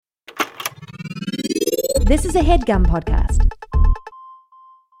This is a HeadGum podcast.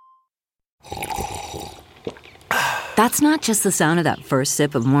 That's not just the sound of that first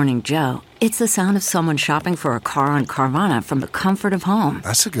sip of Morning Joe. It's the sound of someone shopping for a car on Carvana from the comfort of home.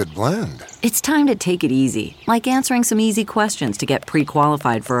 That's a good blend. It's time to take it easy, like answering some easy questions to get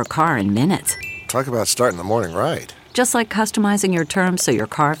pre-qualified for a car in minutes. Talk about starting the morning right. Just like customizing your terms so your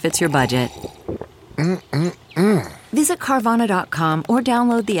car fits your budget. Visit Carvana.com or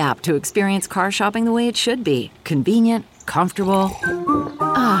download the app to experience car shopping the way it should be. Convenient, comfortable.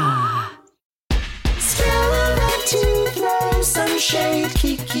 To throw some shade,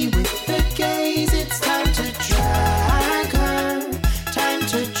 KiKi with the gaze. It's time to drag her. Time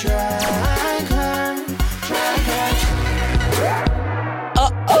to drag her. Drag her.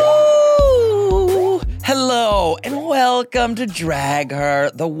 Oh! Hello and welcome to Drag Her,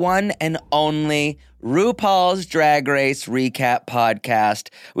 the one and only RuPaul's Drag Race recap podcast.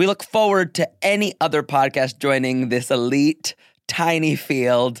 We look forward to any other podcast joining this elite, tiny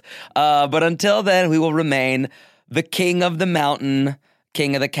field. But until then, we will remain the king of the mountain,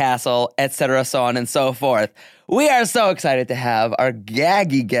 king of the castle, etc., so on and so forth. We are so excited to have our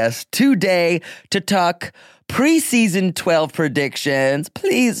gaggy guest today to talk preseason 12 predictions.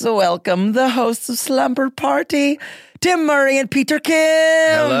 Please welcome the hosts of Slumber Party, Tim Murray and Peter Kim.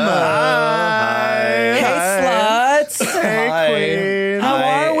 Hello. Hi. Hey, sluts. Hey, queen. How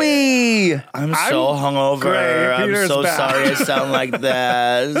are we? I'm so hungover. Great. I'm Peter's so back. sorry I sound like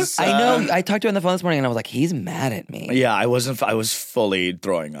this. I know. I talked to her on the phone this morning and I was like, he's mad at me. Yeah, I was fully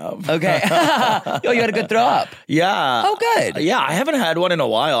throwing up. Okay. Yo, you had a good throw up. Yeah. Oh, good. Yeah, I haven't had one in a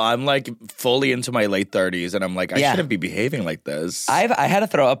while. I'm like fully into my late 30s and I'm like, I shouldn't be behaving like this. I had a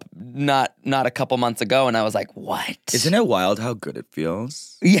throw up not a couple months ago and I was like, what? Isn't it wild how good it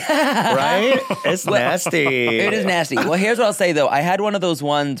feels? Yeah. Right? It's nasty. It is nasty. Well, here's what I'll say though. I had one of those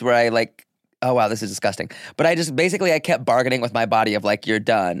ones where I like, oh wow, this is disgusting. But I just basically I kept bargaining with my body of like, you're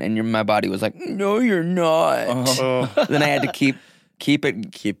done. And my body was like, no, you're not. Then I had to keep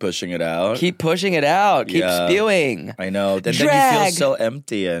pushing it out. Keep pushing it out. Keep Yeah. spewing. I know. Then you Drag. feel so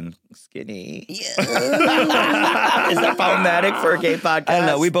empty and skinny. Is that problematic for a gay podcast? I don't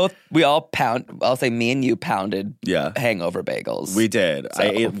know. We all I'll say me and you pounded Yeah. hangover bagels. We did. So, I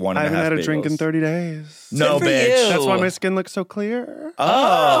ate one I and a half haven't had a drink in bagels. 30 days. No, Good for bitch. you. That's why my skin looks so clear.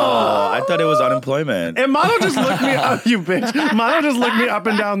 Oh, I thought it was unemployment. And Mano just looked me up, you bitch. Mano just looked me up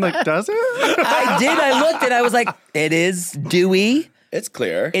and down like, does it? I did. I looked and I was like, it is dewy. It's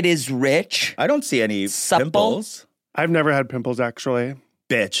clear. It is rich. I don't see any Supple. pimples. I've never had pimples, actually.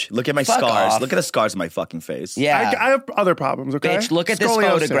 Bitch, look at my Fuck scars. off. Look at the scars on my fucking face. Yeah. I have other problems, okay? Bitch, look at this Scoliosis.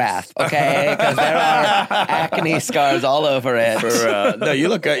 photograph, okay? Because there are acne scars all over it. No, you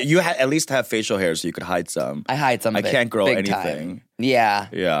look good. You at least have facial hair so you could hide some. I hide some of I it. can't grow big anything. time. Yeah.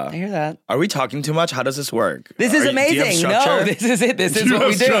 Yeah. I hear that. Are we talking too much? How does this work? This is Do you have amazing. No, structure? this is it. This is what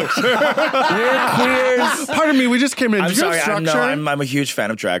we do. We're queers. Pardon me, we just came in. I'm Do you have sorry. structure? I'm a huge fan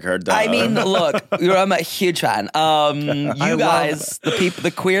of Drag Her. Duh. I mean, look, I'm a huge fan. You guys,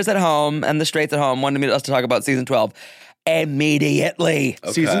 the queers at home and the straights at home wanted us to talk about season 12 immediately.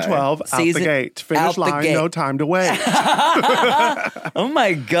 Season 12, out Season- the gate. Finish out the line, gate. no time to wait. Oh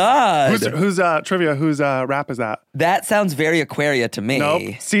my God. Who's trivia? Whose rap is that? That sounds very Aquaria to me. Nope.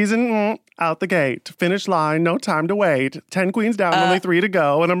 Season out the gate. Finish line, no time to wait. 10 queens down, only 3 to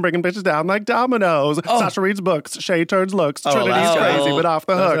go. And I'm bringing bitches down like dominoes. Sasha reads books. Shay turns looks. Trinity's that's crazy, it. but off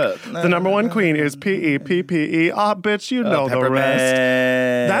the That's hook. it. The number one queen is P-E-P-P-E. Ah, bitch, you know the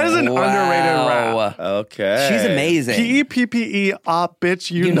rest. That is an underrated rap. Okay. She's amazing. P-E-P-P-E. Ah, bitch,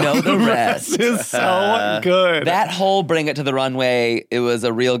 you know the rest. is so good. That whole Bring It to the Runway, it was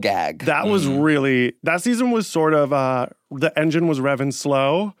a real gag. That was really, that season was sort of, the engine was revving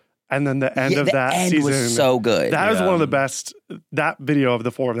slow. And then the end of the that end season was so good. That is one of the best. That video of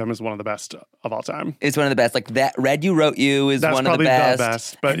the 4 of them is one of the best of all time. It's one of the best. Like that Red You Wrote You is That's one of the probably best. the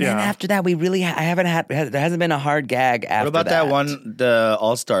best, but and then after that, we really I haven't had there hasn't been a hard gag after What about that one, the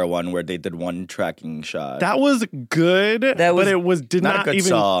All-Star one, where they did one tracking shot? That was good, but it was did not not a good even.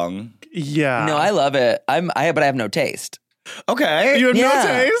 song. Yeah, No, I love it. But I have no taste. Okay. you have Yeah. no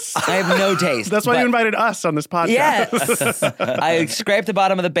taste. I have no taste. That's why you but- invited us on this podcast. Yes. I scraped the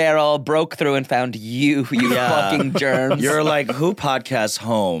bottom of the barrel, broke through, and found you fucking germs. You're like, who podcasts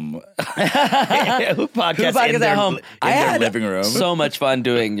home? Who podcasts in their, at home? in I their had living room? so much fun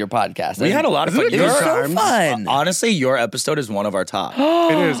doing your podcast. We had a lot of fun. Isn't it It was good so times? fun. Honestly, your episode is one of our top.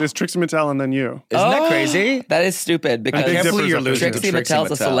 It is. It's Trixie Mattel and then you. Isn't that crazy? That is stupid because can't believe you're losing Trixie to Trixie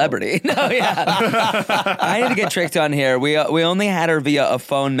Mattel's a Mattel. celebrity. No, yeah. I need to get Trixie on here. We We only had her via a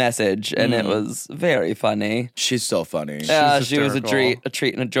phone message, and it was very funny. She's so funny. She was a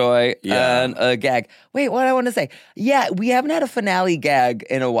treat and a joy, and a gag. Wait, what I want to say? Yeah, we haven't had a finale gag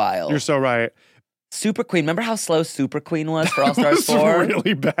in a while. You're so right. Super Queen. Remember how slow Super Queen was for All Stars 4?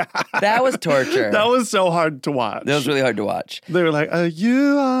 Really bad. That was torture. That was so hard to watch. That was really hard to watch. They were like,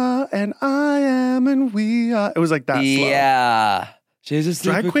 you are, and I am, and we are. It was like that slow. Yeah. She's a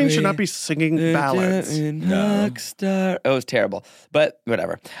super Drag queen should not be singing ballads. Rockstar. It was terrible, but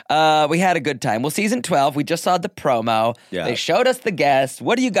whatever. We had a good time. Well, season 12, we just saw the promo. Yeah. They showed us the guests.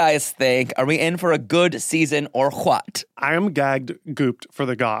 What do you guys think? Are we in for a good season or what? I am gagged, gooped for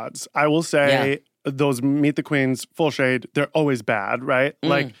the gods. I will say those Meet the Queens, full shade, they're always bad, right?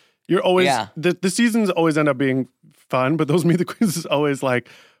 Like, you're always, the seasons always end up being fun, but those Meet the Queens is always like,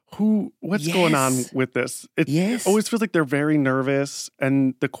 what's going on with this? It always feels like they're very nervous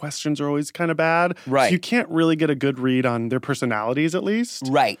and the questions are always kind of bad. Right. So you can't really get a good read on their personalities at least.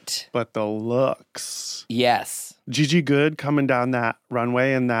 Right. But the looks. Yes. Gigi Good coming down that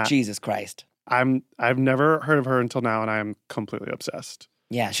runway and that. Jesus Christ. I've never heard of her until now and I am completely obsessed.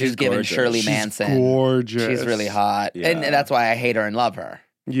 Yeah, she's giving Shirley Manson. She's gorgeous. She's really hot. Yeah. And that's why I hate her and love her.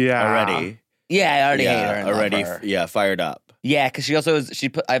 Yeah. Already. Yeah, I already hate her and already, love her. fired up. Yeah, because she also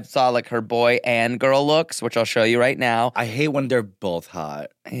I saw like her boy and girl looks, which I'll show you right now. I hate when they're both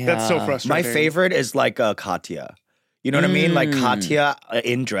hot. Yeah. That's so frustrating. My favorite is like Katya. You know what I mean? Like Katya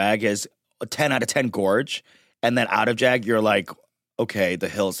in drag is a 10 out of 10 gorge. And then out of drag, you're like, okay, the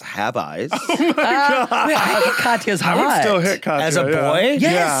hills have eyes. Oh my God. Wait, I think Katya's hot. I would still hit Katya. As a boy?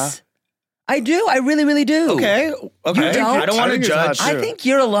 Yes. I do. I really, really do. Okay. You don't? I don't want to I think it's judge. hot, too. I think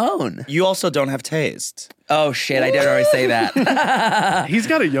you're alone. You also don't have taste. Oh, shit. I did already say that. He's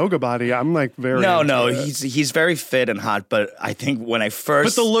got a yoga body. I'm like very No, into it. he's very fit and hot, but I think when I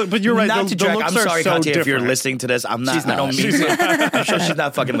first But you're right. Not the to drag. looks I'm are sorry, so Katya, if you're different. listening to this. I'm not. She's I don't not. mean. I'm sure she's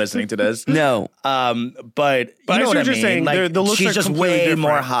not fucking listening to this. No. But But you I know see what I what you're mean. saying. Like, The looks she's are just completely way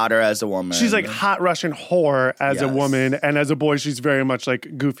more different. hotter as a woman. She's like hot Russian whore as a Yes. woman, and as a boy, she's very much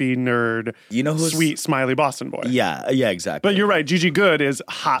like goofy nerd. You know who's- sweet, smiley Boston boy. yeah, exactly. But you're right. Gigi Good is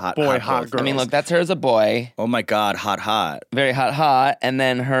hot boy, hot hot boy. girl. I mean, look, that's her as a boy. Oh my God, hot. Very hot. And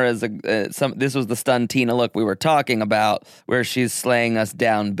then her as a, this was the Stun Tina look we were talking about, where she's slaying us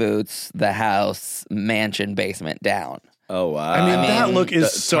down boots, the house, mansion, basement down. Oh wow. I mean, that look is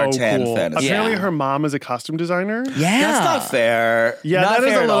the so tartan cool. fantasy. Apparently, Yeah. her mom is a costume designer. Yeah. That's not fair. Yeah, Not that is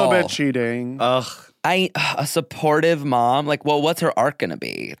fair a at little all. bit cheating. Ugh, A supportive mom. Like, well, what's her arc gonna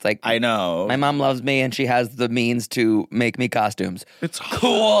be? It's like, I know. my mom loves me and she has the means to make me costumes. It's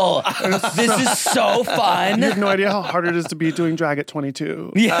Cool. This is so fun. You have no idea how hard it is to be doing drag at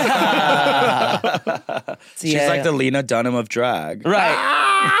 22. Yeah. She's like the Lena Dunham of drag. Right.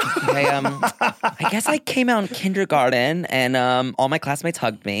 I guess I came out in kindergarten and all my classmates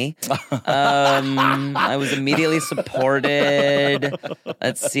hugged me. I was immediately supported.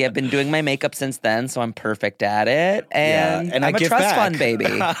 Let's see, I've been doing my makeup since then, so I'm perfect at it. And, Yeah, and I I'm a give trust back. fund baby.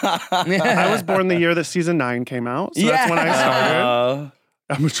 I was born the year that season 9 came out, so that's when I started.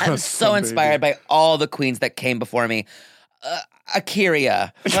 I'm a trust I'm so fund inspired baby. by all the queens that came before me.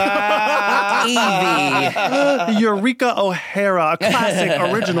 Akiria, Evie, Eureka O'Hara, a classic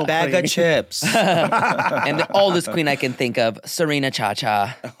original Bag queen. of chips. and the oldest queen I can think of, Serena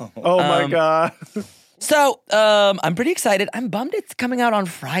Cha-Cha. Oh my God. So, I'm pretty excited. I'm bummed it's coming out on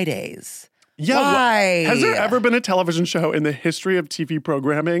Fridays. Yeah, Why? Has there ever been a television show in the history of TV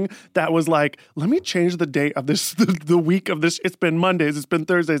programming that was like, let me change the date of this, the week of this? It's been Mondays, it's been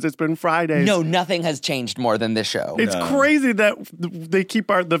Thursdays, it's been Fridays. No, nothing has changed more than this show. It's crazy that they keep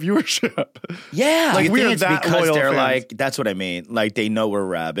the viewership. Yeah. Like, You we think are it's that because loyal they're fans. like, that's what I mean. Like, they know we're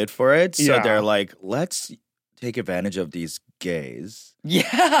rabid for it. So Yeah. they're like, let's take advantage of these gays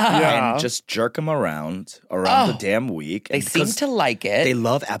yeah. and just jerk them around the damn week. They And seem because to like it. They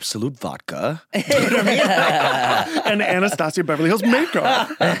love absolute vodka. And Anastasia Beverly Hills makeup.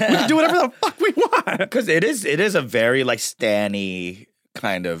 We can do whatever the fuck we want. Because it is a very like Stanny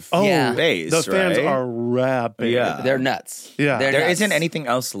kind of Yeah. base, The fans right? are rabid. Yeah. They're nuts. Yeah. They're There nuts. isn't anything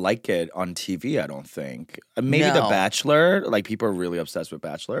else like it on TV, I don't think. Maybe The No. Bachelor. Like, people are really obsessed with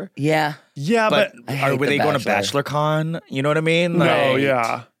Bachelor. Yeah. Yeah, But I hate were The they going to Bachelor. Bachelor Con? You know what I mean? no, Like,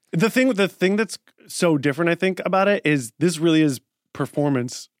 yeah. The thing that's so different, I think, about it is this really is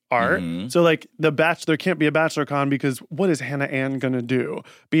performance art. So like the there can't be a Bachelor Con because what is Hannah Ann gonna do?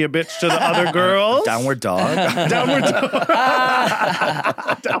 Be a bitch to the other girls? Downward dog. Downward dog.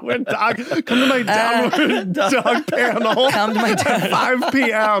 Downward dog. Come to my downward dog panel. Come to my at 5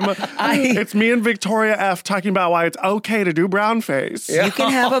 p.m. It's me and Victoria F talking about why it's okay to do brown face. You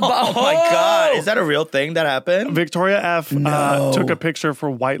can have a Oh my God. Is that a real thing that happened? Victoria F took a picture for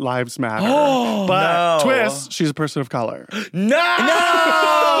White Lives Matter. But twist, she's a person of color. No!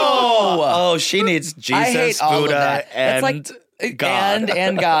 Oh, she needs Jesus, I hate all Buddha, of that. and That's God.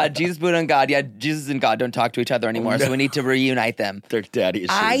 And God. Jesus, Buddha, and God. Yeah, Jesus and God don't talk to each other anymore, so we need to reunite them. Their daddy issues.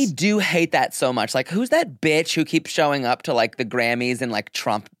 I do hate that so much. Like, who's that bitch who keeps showing up to like the Grammys in like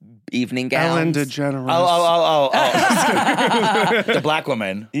Trump evening gowns? Ellen DeGeneres. Oh. The black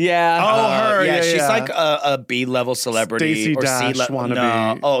woman. Yeah. Oh, her. Yeah, she's yeah. like a B-level celebrity. Stacey or Dash C-level. wannabe.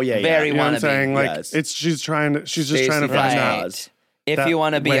 No. Oh, yeah, yeah. Very You know what I'm wannabe. saying? Like Yes. she's just trying to Stacey find Dash. out. If that you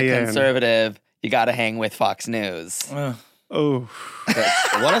want to be weigh a in. conservative, you got to hang with Fox News. Oh,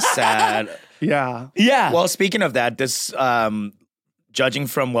 What a sad. yeah. Yeah. Well, speaking of that, this judging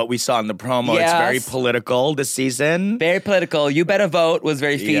from what we saw in the promo, Yes. it's very political this season. Very political. You Better Vote was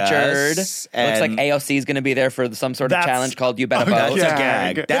very featured. Yes, Looks like and- AOC is going to be there for some sort of That's- challenge called You Better That's Vote. a Yeah.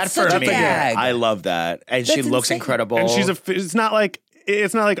 gag. That That's for such a me, gag. I love that, and she That's looks insane. incredible. And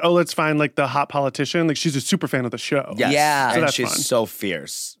it's not like oh, let's find like the hot politician. Like she's a super fan of the show. yes. Yeah. So and that's she's fun. so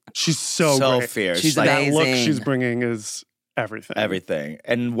fierce, She's so great. fierce. She's like, That look amazing. she's bringing is everything. everything,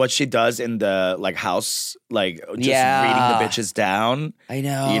 and what she does in the like house, like just Yeah. reading the bitches down. I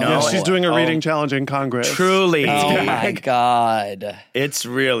know. You know? Yeah, she's doing a Oh. reading challenge in Congress. Truly, Oh my God. it's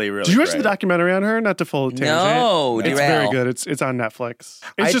really, really. Did you watch great. the documentary on her? Not to full tangent. No, it's derail. very good. It's on Netflix.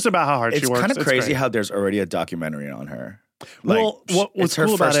 It's just about how hard It's she works. kind of It's crazy great. how there's already a documentary on her. Like, Well, what's it's her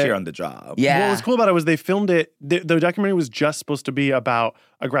cool about first it- year on the job. Yeah. What was cool about it was they filmed it. The documentary was just supposed to be about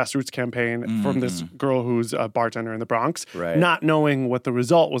a grassroots campaign from this girl who's a bartender in the Bronx, Right. not knowing what the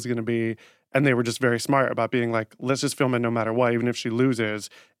result was going to be. And they were just very smart about being like, let's just film it no matter what, even if she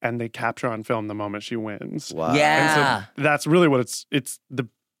loses. And they capture on film the moment she wins. Wow. Yeah. And so that's really what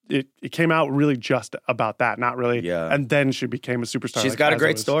it came out really just about that, not really. Yeah. And then she became a superstar. She's like, got a as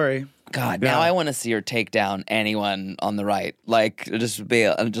great was. story. God, Yeah. now I want to see her take down anyone on the right. Like, just be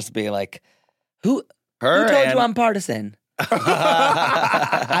like, who Her told and- you I'm partisan?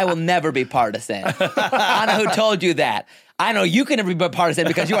 I will never be partisan. I know who told you that. I know you can never be partisan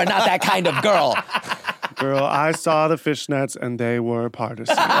because you are not that kind of girl. Girl, I saw the fishnets and they were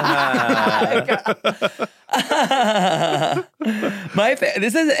partisan.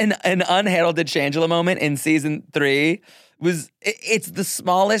 This is an unheralded Shangela moment in season 3. It's the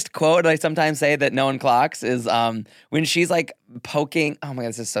smallest quote I sometimes say that no one clocks is when she's like poking. Oh my God,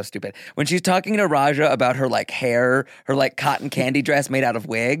 this is so stupid. When she's talking to Raja about her like hair, her like cotton candy dress made out of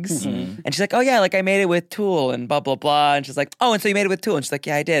wigs, and she's like, "Oh yeah, like I made it with tulle and blah blah blah." And she's like, "Oh, and so you made it with tulle?" And she's like,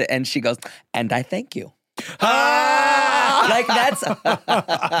 "Yeah, I did." And she goes, "And I thank you." Like that's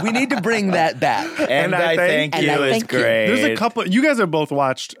we need to bring that back. And I thank And you I is thank you. great. There's a couple. You guys have both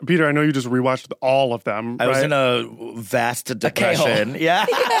watched. Peter, I know you just rewatched all of them. I was right? in a vast depression. Yeah.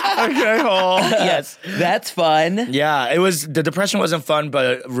 Okay, oh. Yes. That's fun. Yeah, it was. The depression wasn't fun,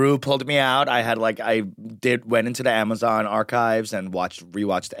 but Rue pulled me out. Went into the Amazon archives and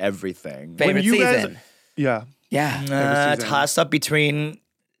rewatched everything. Favorite you guys- season. Yeah. Yeah. season. Toss up between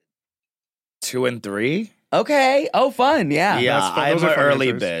 2 and 3. Okay. Oh, fun. Yeah. Yeah, that's fun. I'm Those are an fun early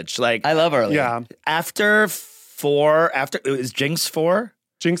answers. bitch. Like I love early. Yeah. after 4, is Jinx 4?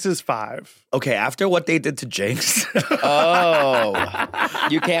 Jinx is 5. Okay, after what they did to Jinx, Oh.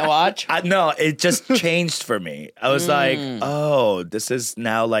 You can't watch? no, it just changed for me. I was like, oh, this is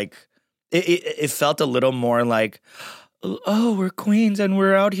now like it felt a little more like, oh, we're queens and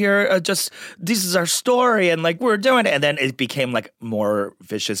we're out here just this is our story and like we're doing it, and then it became like more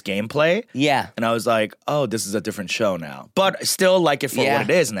vicious gameplay. Yeah. And I was like, oh, this is a different show now, but still like it for Yeah. what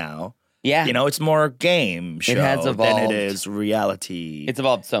it is now. Yeah. You know, it's more game show has than evolved. it is reality. It's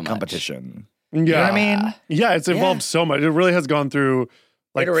evolved so much. competition. Yeah. You know what I mean? Yeah, it's evolved so much. It really has gone through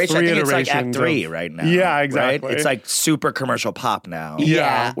like Iteration. 3 I think it's like iterations Act 3 of- right now. Yeah, right? exactly. It's like super commercial pop now.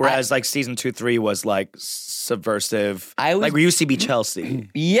 Yeah. Whereas like season 2, 3 was like subversive. I was- like we used to be Chelsea.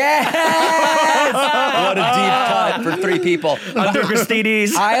 Yes! What a deep cut for 3 people. Under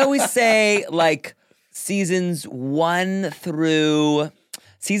Christini's. I always say like seasons 1 through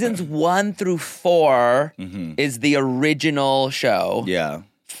 4 is the original show. Yeah.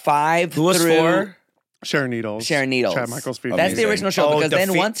 5 Who was through 4? Sharon Needles. Sharon Needles. Chad Michaels featured. That's the Amazing. original show because the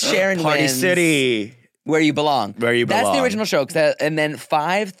then once Sharon Party wins, City. Where You Belong. Where You That's the Belong. original show. And then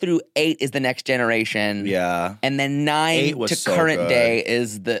 5 through 8 is the Next Generation. Yeah. And then 9 8 was to so current good. day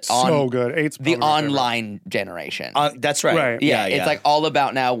is the So good. Eight's the probably my favorite. online generation. That's right. Right. yeah, it's like all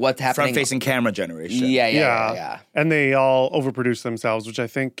about now what's happening. front-facing camera generation. Yeah. And they all overproduce themselves, which I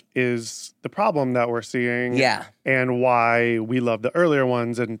think is the problem that we're seeing. Yeah. And why we love the earlier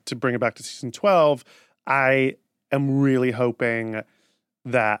ones. And to bring it back to season 12, I am really hoping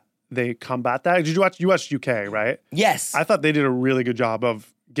that they combat that. Did you watch UK, right? Yes. I thought they did a really good job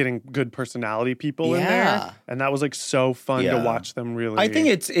of getting good personality people in there. And that was like so fun to watch them really. I think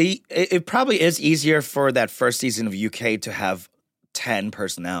it probably is easier for that first season of UK to have 10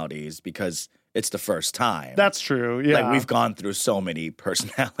 personalities because it's the first time. That's true. Yeah. Like we've gone through so many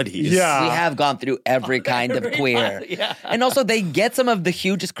personalities. Yeah. We have gone through every kind of queer. Yeah. And also they get some of the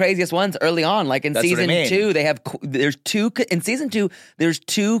hugest, craziest ones early on. Like in That's what I season mean. 2, in season 2, there's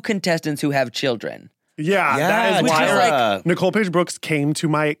 2 contestants who have children. Yeah, that is which why is like- Nicole Page Brooks came to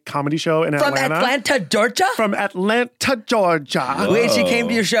my comedy show in From Atlanta. Atlanta, Georgia? From Atlanta, Georgia. Wait, she came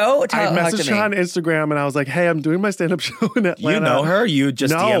to your show? I Talk to messaged me. her on Instagram and I was like, hey, I'm doing my stand-up show in Atlanta. You know her? You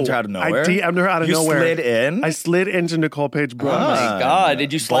just DM'd her out of nowhere? I DM'd her out of you nowhere. slid in? I slid into Nicole Page Brooks. Oh my God.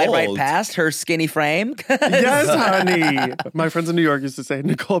 Did you slide right bold. past her skinny frame? Yes, honey. My friends in New York used to say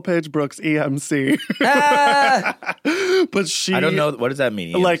Nicole Page Brooks EMC. But she I don't know. What does that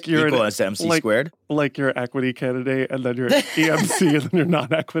mean? Like you're equal an- as MC like- squared? Like you're equity candidate and then you're EMC and then you're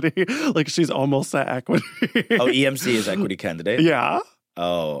non-equity. Like she's almost at equity. Oh, EMC is equity candidate? Yeah.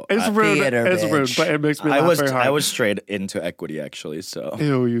 Oh. It's rude. theater It's rude, bitch. but it makes me laugh very hard. I was straight into equity actually, so.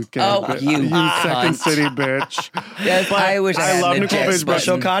 Ew, you gay Oh, bitch. you Second cunt. City bitch. Yes, I wish I, I had love an Nicole eject Page Brooks.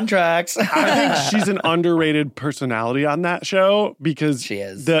 Special button. contracts. I think she's an underrated personality on that show because She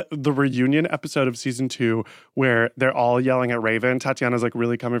is. the reunion episode of season 2 where they're all yelling at Raven. Tatiana's like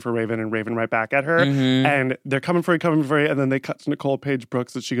really coming for Raven and Raven right back at her. Mm-hmm. And they're coming for you. And then they cut to Nicole Page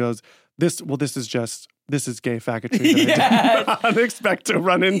Brooks and she goes, this is gay faggotry that I did not expect to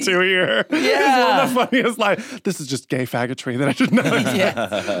run into here. It's one of the funniest lines. This is just gay faggotry that I did not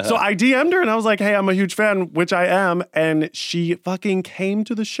expect. So I DM'd her and I was like, hey, I'm a huge fan, which I am. And she fucking came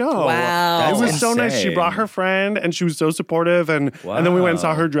to the show. Wow. It was That's so nice. She insane. brought her friend and she was so supportive. And then we went and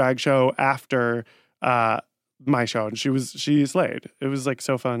saw her drag show after my show and she slayed. It was like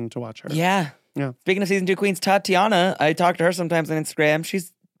so fun to watch her. Yeah. Yeah. Speaking of season 2 queens, Tatiana, I talk to her sometimes on Instagram.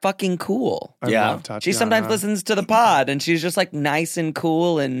 She's fucking cool. I Yeah. love Tatiana. She sometimes listens to the pod and she's just like nice and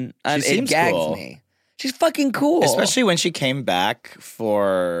cool and it seems gags cool. me. She's fucking cool. Especially when she came back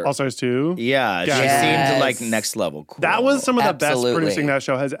for. All Stars 2. Yeah, she Yes. seemed like next level cool. That was some of the best Absolutely. producing that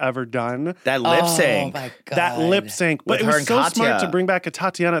show has ever done. That lip sync. Oh my God. That lip sync. But With it her was and so Katya. smart to bring back a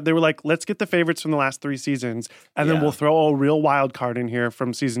Tatiana. They were like, let's get the favorites from the last 3 seasons, and then Yeah. we'll throw a real wild card in here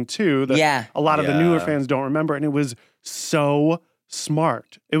from season 2 that Yeah. a lot of the Yeah. newer fans don't remember. And it was so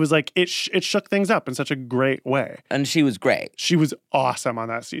smart. It was like, it shook things up in such a great way. And she was great. She was awesome on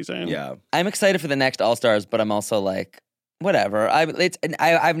that season. Yeah. I'm excited for the next All Stars, but I'm also like, whatever.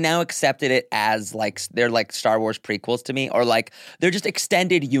 I've now accepted it as like they're like Star Wars prequels to me, or like they're just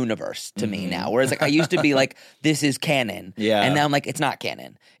extended universe to me now. Whereas like I used to be like, this is canon, Yeah. and now I'm like, it's not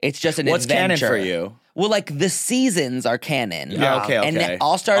canon. It's just an What's canon adventure. for you? Well, like the seasons are canon. Yeah, okay. And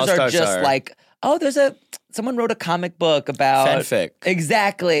All Stars are just like, oh, someone wrote a comic book about Fanfic.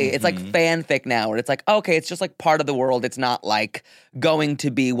 Exactly. It's like fanfic now, where it's like, okay, it's just like part of the world. It's not like going to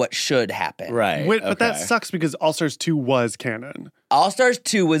be what should happen. Right. But that okay. sucks because All Stars 2 was canon. All Stars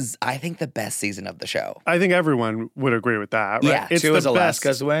 2 was, I think, the best season of the show. I think everyone would agree with that, right? Yeah. It's 2 the was best-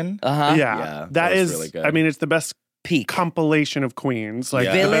 Alaska's win. Uh-huh. Yeah. that that was is, really good. I mean, it's the best Peak. compilation of queens. Like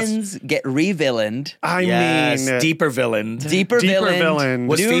Yeah. the best- Villains get re-villained. I yes. mean, Deeper villain. Deeper villain.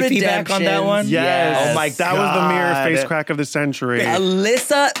 Was new Fifi back on that one? redemptions. yes. Oh my that was the mirror God. face crack of the century.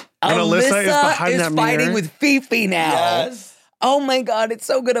 Alyssa Alyssa is behind that fighting mirror. with Fifi now. Yes. Oh my God, it's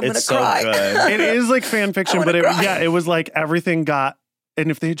so good. I'm It's gonna cry. so good. It is like fan fiction, I but wanna cry. it was like everything got. And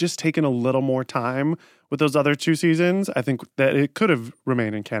if they had just taken a little more time with those other 2 seasons, I think that it could have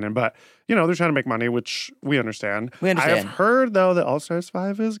remained in canon. But, you know, they're trying to make money, which we understand. We understand. I have heard, though, that All Stars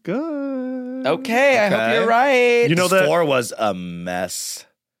 5 is good. Okay, I hope Okay. you're right. You know that- 4 was a mess.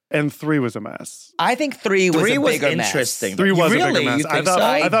 And 3 was a mess. I think 3 was 3 a was bigger interesting. 3 was really? a bigger mess. You I think thought, so?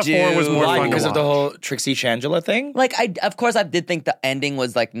 I thought 4 was do. more Why? fun to Because of the watch. whole Trixie Shangela thing? Like, of course, I did think the ending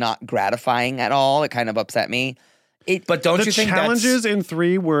was like not gratifying at all. It kind of upset me. But don't The you think challenges in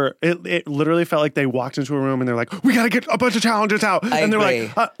 3 were it literally felt like they walked into a room and they're like, we gotta get a bunch of challenges out. And they're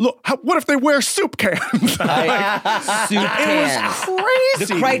agree. like, look, what if they wear soup cans? Soup cans. It was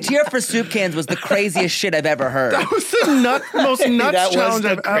crazy. The criteria for soup cans was the craziest shit I've ever heard. That was the most nuts that was challenge the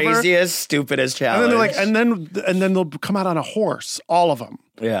I've ever. craziest, stupidest And challenge. then they're like, and then they'll come out on a horse, all of them.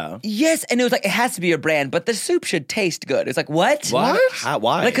 yeah. Yes, and it was like, it has to be a brand, but the soup should taste good. It's like, what? How,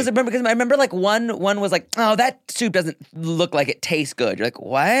 why? Because I remember like one was like, oh, that soup doesn't look like it tastes good. You're like,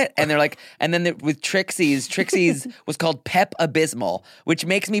 what? And they're like, and then with Trixie's was called Pep Abysmal, which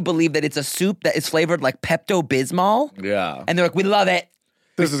makes me believe that it's a soup that is flavored like Pepto Bismol. Yeah. And they're like, we love it.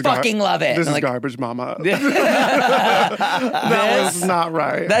 This we is fucking love it. This is like, garbage, mama. That was not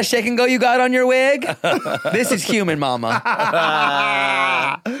right. that shake and go you got on your wig? This is human, mama.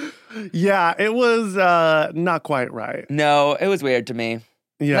 Yeah, it was not quite right. No, it was weird to me.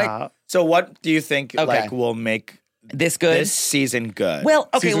 Yeah. So what do you think Okay. will make This good? this season good? Well,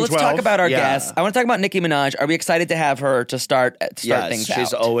 okay, Season let's 12? talk about our Yeah. guests. I want to talk about Nicki Minaj. Are we excited to have her to start yes, things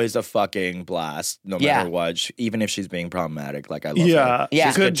she's out? always a fucking blast, no Yeah. matter what. Even if she's being problematic, like I love Yeah, her. Yeah.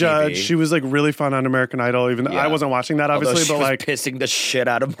 She's good judge. TV. She was like really fun on American Idol. Even though Yeah. I wasn't watching that, Although obviously, she but was like pissing the shit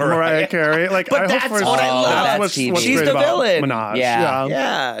out of Mariah Carey. Like, But I that's hope for what I love. That's what's TV. what's She's great the about villain. Minaj. Yeah.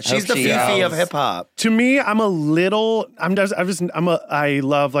 Yeah, she's hope the she Fifi is. of hip hop. To me, I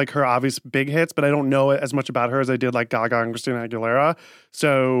love like her obvious big hits, but I don't know as much about her as I did like Gaga and Christina Aguilera.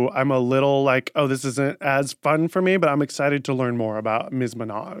 So I'm a little like, oh, this isn't as fun for me, but I'm excited to learn more about Ms.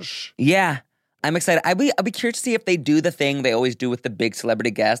 Minaj. Yeah. I'm excited. I'd be curious to see if they do the thing they always do with the big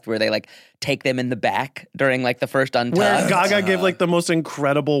celebrity guest where they like take them in the back during like the first Where Untucked. Gaga gave like the most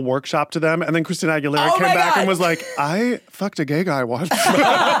incredible workshop to them, and then Christina Aguilera Oh came my back God. and was like, I fucked a gay guy once.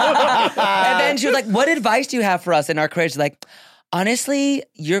 And then she was like, what advice do you have for us in our careers? Like, honestly,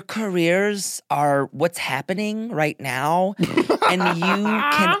 your careers are what's happening right now, and you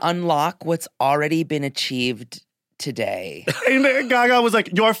can unlock what's already been achieved today. And then Gaga was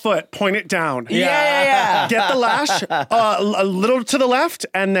like, your foot, point it down. Yeah. Get the lash a little to the left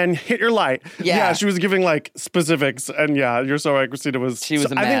and then hit your light. Yeah. She was giving like specifics. And yeah, you're so right. Christina was. She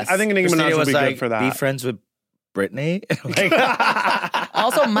was a mess. I think Nicki Christina Minaj would was be like, good for that. be friends with Britney.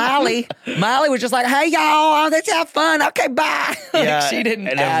 Also, Miley was just like, hey, y'all, let's have fun. Okay, bye. Like, she didn't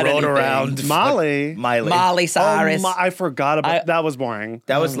and add then rode anything. around Molly. Molly Cyrus. I forgot about that. Was boring.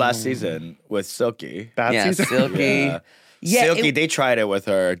 That was last season with Silky. Bad Yeah, season. Silky. Yeah. Yeah, Silky, it- they tried it with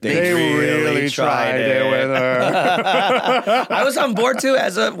her. They really tried it with her. I was on board too.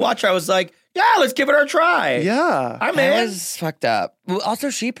 As a watcher, I was like, yeah, let's give it a try. Yeah. I'm That in. was fucked up. Well, also,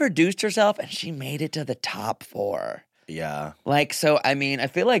 she produced herself and she made it to the top 4. Yeah. Like, so, I mean, I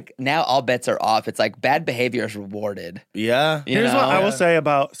feel like now all bets are off. It's like bad behavior is rewarded. Yeah. You Here's know? what I will say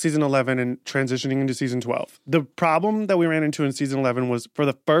about season 11 and transitioning into season 12. The problem that we ran into in season 11 was for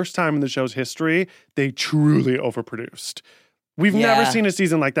the first time in the show's history, they truly overproduced. We've never seen a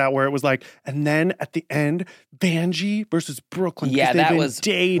season like that where it was like, and then at the end, Vanjie versus Brooklyn. 'cause Yeah, they've that been was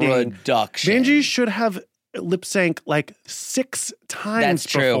dating. production. Vanjie should have lip sync like 6 times That's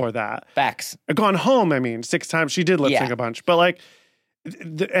true. before that. Facts. Gone home, I mean, 6 times. She did lip sync Yeah. a bunch, but like,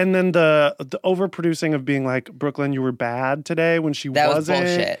 and then the overproducing of being like, Brooklyn, you were bad today when she That was wasn't.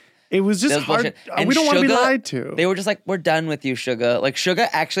 bullshit. It was just That was hard. bullshit. And We don't want to be Suga, lied to. They were just like, we're done with you, Suga. Like, Suga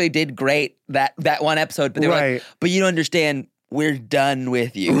actually did great that one episode, but they were Right. like, but you don't understand, we're done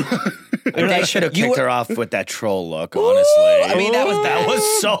with you. They should have You kicked were- her off with that troll look, honestly. I mean, that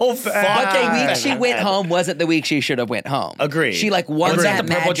was so But the bad. week she went home wasn't the week she should have went home. Agreed. She like won Was that it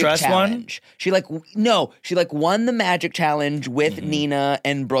the purple magic dress one? challenge. She like won the magic challenge with Mm-hmm. Nina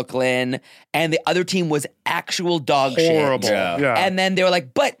and Brooklyn, and the other team was actual dog Horrible. shit. Yeah. And then they were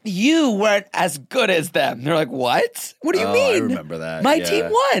like, "But you weren't as good as them." They're like, "What? What do you Oh, mean? I remember that. My Yeah. team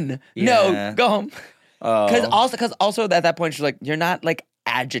won." Yeah. No, go home. Oh. Because also at that point she's like, "You're not like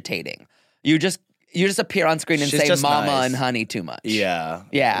agitating. You just appear on screen and She's say just mama nice. and honey too much." Yeah.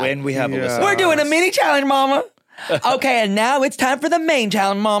 Yeah. When we have Yeah. Alyssa. We're doing a mini challenge, mama. Okay, and now it's time for the main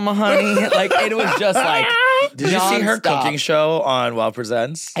challenge, mama, honey. Like, it was just like, Did you see her nonstop. cooking show on Wow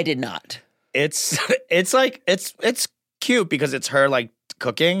Presents? I did not. It's like it's cute because it's her like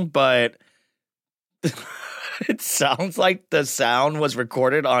cooking, but it sounds like the sound was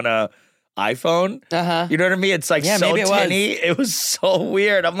recorded on a iPhone. Uh-huh. You know what I mean? It's like Yeah, so maybe it was. tinny. It was so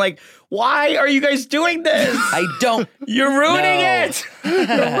weird. I'm like, why are you guys doing this? I don't. You're ruining No. it.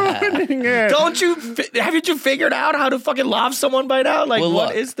 Ruining it. Don't you? Haven't you figured out how to fucking love someone by now? Like, Well, what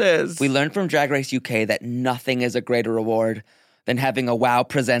look, is this? We learned from Drag Race UK that nothing is a greater reward than having a Wow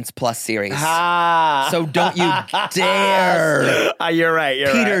Presents Plus series. Ah. So don't you dare. You're right.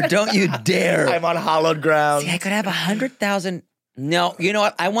 Peter, don't you dare. I'm on hallowed ground. See, I could have 100,000. No, you know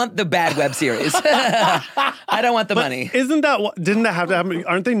what? I want the bad web series. I don't want the money. Didn't that have to happen?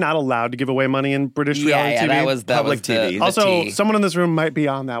 Aren't they not allowed to give away money in British reality TV? that was Public was TV. Also, someone in this room might be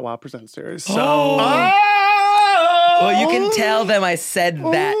on that Wow Presents series. So. Well, you can tell them I said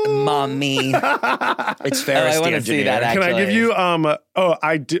that, mommy. It's Ferris I the want to see that, engineer. actually. Can I give you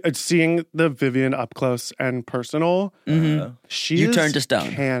I did, seeing the Vivian up close and personal. She You is turned to stone.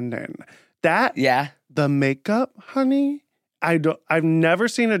 canon. That Yeah. the makeup, honey. I've never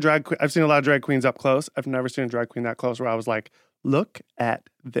seen a drag queen. I've seen a lot of drag queens up close. I've never seen a drag queen that close where I was like, look at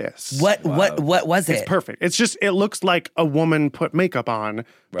this. What was it? It's perfect. It's just, it looks like a woman put makeup on,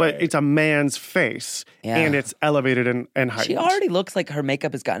 but it's a man's face and it's elevated and heightened. She already looks like her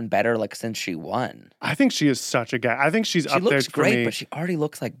makeup has gotten better like since she won. I think she is such a guy. I think she's She up there looks for great, me. but she already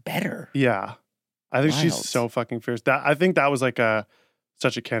looks like better. Yeah. I think she's Wild. so fucking fierce. I think that was like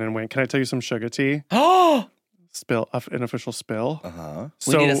such a canon win. Can I tell you some sugar tea? Oh, Spill, an official spill.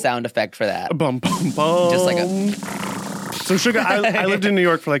 we need a sound effect for that. Bum, bum, bum. Just like So Sugar, I lived in New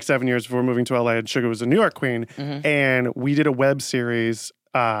York for like 7 years before moving to LA, and Sugar was a New York queen. And we did a web series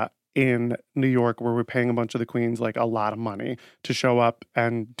in New York where we're paying a bunch of the queens like a lot of money to show up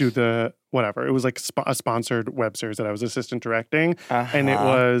and do the whatever. It was like a sponsored web series that I was assistant directing. And it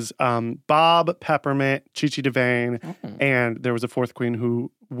was Bob, Peppermint, Chi-Chi DeVane, and there was a fourth queen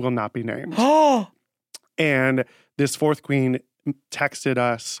who will not be named. And this fourth queen texted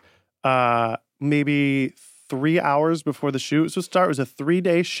us maybe 3 hours before the shoot was start. It was a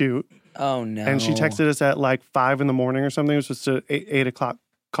 3-day shoot. Oh, no. And she texted us at like 5 a.m. or something. It was just a 8 o'clock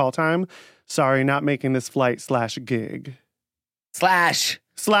call time. Sorry, not making this flight /gig.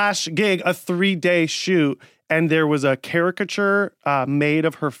 /gig, a 3-day shoot. And there was a caricature made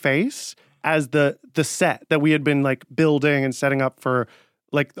of her face as the set that we had been like building and setting up for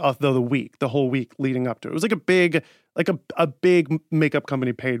like the whole week leading up to it. It was like a big makeup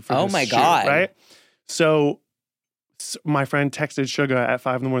company paid for this shoot, God. right? So my friend texted Sugar at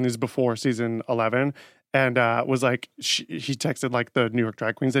 5 a.m. This is before season 11 and was like, he texted like the New York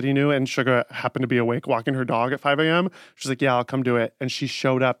drag queens that he knew, and Sugar happened to be awake walking her dog at 5 a.m. She's like, yeah, I'll come do it. And she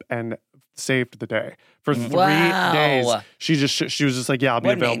showed up and saved the day. For 3 days, she was just like, yeah, I'll be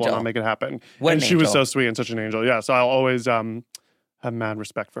available and I'll make it happen. And she was so sweet and such an angel. Yeah, so I'll always have mad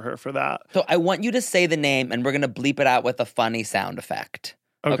respect for her for that. So I want you to say the name, and we're going to bleep it out with a funny sound effect.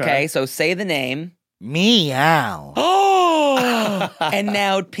 Okay? So say the name. Meow. Oh! And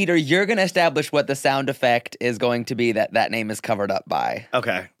now, Peter, you're going to establish what the sound effect is going to be that name is covered up by.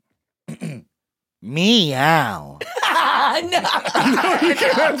 Okay. Meow. No, You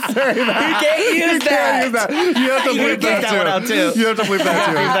can't say that. you can't use that. You have to bleep that one out too. You have to bleep that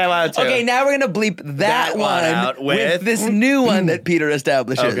too. Bleep that one out too. Okay, now we're going to bleep that one out with this new one that Peter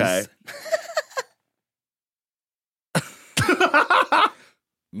establishes. Okay.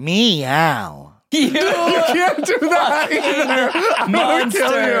 Meow. You can't do that either.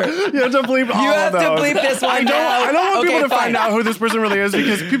 monster. You have to bleep all You have of to those. bleep this one out. I don't want people to fine. find out who this person really is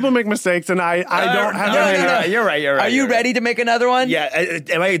because people make mistakes and I don't have any. no. You're right. Are you ready to make another one? Yeah.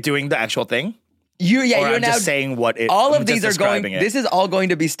 Am I doing the actual thing? You're I'm now just saying what it. all I'm of these just are going. describing it. This is all going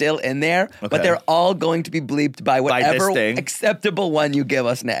to be still in there, but Okay. they're all going to be bleeped by whatever this thing? acceptable one you give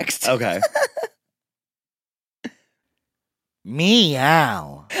us next. Okay.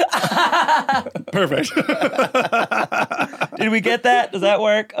 Meow. Perfect. Did we get that? Does that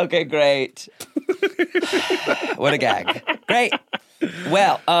work? Okay, great. What a gag. Great.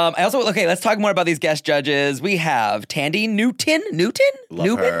 Well, let's talk more about these guest judges. We have Tandy Newton,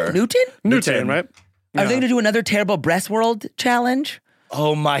 Love her. Newton, right? Are they going to do another terrible breast world challenge?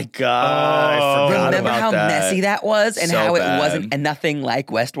 Oh my God. I forgot Remember about how that. messy that was and So how bad. it wasn't nothing like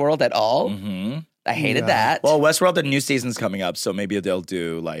Westworld at all? Mm-hmm. I hated that. Well, Westworld, the new season's coming up, so maybe they'll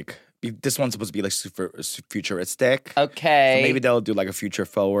do like this one's supposed to be like super futuristic. Okay. So maybe they'll do like a future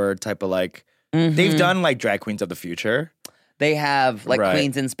forward type of like. They've done like drag queens of the future. They have like Right.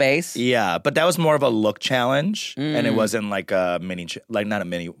 Queens in Space. Yeah, but that was more of a look challenge, and it wasn't like a mini, not a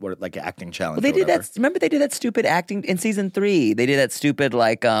mini, like an acting challenge. Well, they or did whatever. that. Remember, they did that stupid acting in season 3. They did that stupid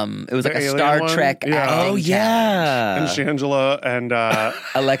like it was like The a alien Star one? Trek. Yeah. Acting Oh yeah, And Shangela and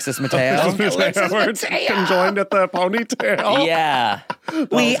Alexis Mateo. were conjoined at the ponytail. Yeah.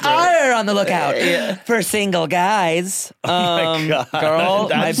 We are on the lookout for single guys. Oh my God. Girl,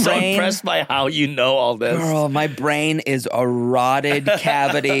 I'm my so brain. impressed by how you know all this. Girl, my brain is a rotted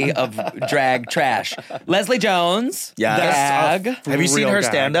cavity of drag trash. Leslie Jones. Yes. Gag. Have you seen Real her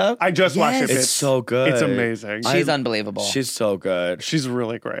gag. stand up? I just watched it. It's so good. It's amazing. She's unbelievable. She's so good. She's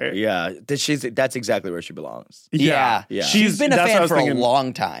really great. Yeah. That's exactly where she belongs. yeah. Yeah. She's been a that's what I fan was for thinking. a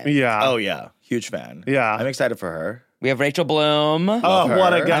long time. Yeah. Oh, yeah. Huge fan. Yeah. I'm excited for her. We have Rachel Bloom. Oh,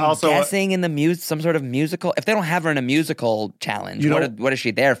 what a her. guy. I'm Also, guessing in the some sort of musical. If they don't have her in a musical challenge, You know- what is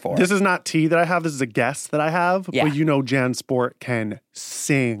she there for? this is not tea that I have. This is a guess that I have. Yeah. But you know Jan Sport can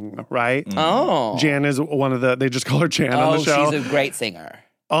sing, right? oh. Jan is one of the, they just call her Jan on Oh, the show. she's a great singer.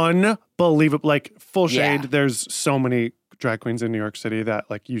 Unbelievable. Like, full shade, Yeah. there's so many drag queens in New York City that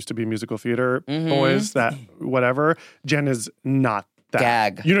like used to be musical theater Mm-hmm. boys that whatever. Jen is not that.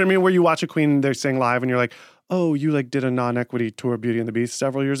 Gag. You know what I mean? Where you watch a queen, they sing live and you're like, oh, you like did a non-equity tour Beauty and the Beast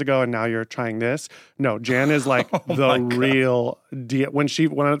several years ago and now you're trying this. No, Jan is like the real deal. When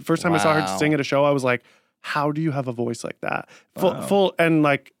the first time I saw her Wow. sing at a show, I was like, how do you have a voice like that? Full and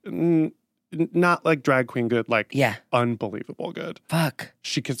like not like drag queen good, like Yeah. unbelievable good. Fuck.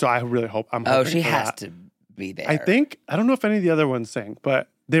 She can. So I really hope. I'm. Oh, hoping she for has that. to be there. I think I don't know if any of the other ones sing, but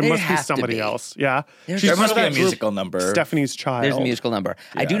there must be has to somebody be. else. Yeah, There's- She's There must part be of a that group, musical number. Stephanie's Child. There's a musical number.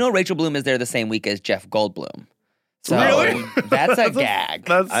 I do know Rachel Bloom is there the same week as Jeff Goldblum. So Really? that's a gag.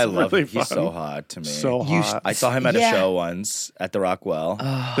 That's I love really him. He's fun. so hot to me. So hot. I saw him at a Yeah. show once at the Rockwell.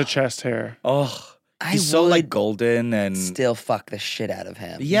 The chest hair. Oh, I he's so would like golden and still fuck the shit out of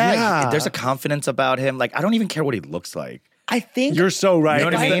him. yeah, Yeah. there's a confidence about him. Like I don't even care what he looks like. I think You're so right. You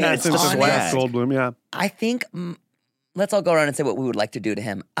know what I It's mean? the It's essence the of swag. Goldblum. Yeah. I think let's all go around and say what we would like to do to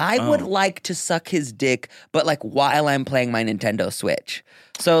him. I Oh. would like to suck his dick, but like while I'm playing my Nintendo Switch.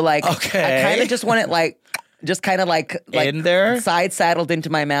 So like, Okay. I kind of just want it like, just kind of like In there? side saddled into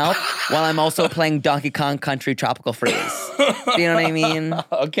my mouth while I'm also playing Donkey Kong Country Tropical Freeze. Do you know what I mean?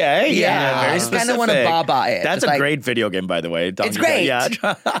 Okay, Yeah, very I just kinda wanna specific. baba it. That's Just a like- great video game, by the way. Donkey It's Kong. great. Yeah.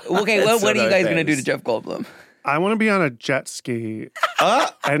 Okay, It's what are you guys so gonna do to famous. Jeff Goldblum? I want to be on a jet ski,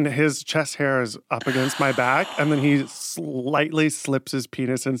 and his chest hair is up against my back, and then he slightly slips his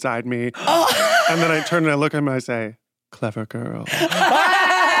penis inside me, and then I turn and I look at him and I say, "Clever girl."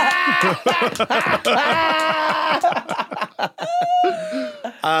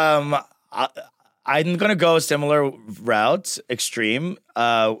 I'm gonna go a similar route, extreme.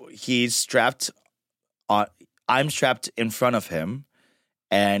 He's strapped on. I'm strapped in front of him,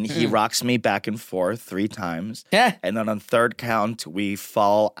 and he rocks me back and forth 3 times. Yeah. And then on third count, we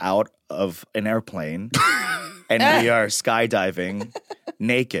fall out of an airplane, and we are skydiving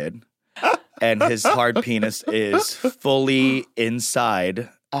naked, and his hard penis is fully inside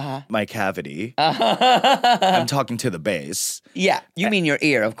my cavity. I'm talking to the base. Yeah, you mean your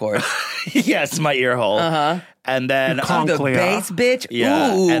ear, of course. Yes, my ear hole. And then The Conclea. bass bitch?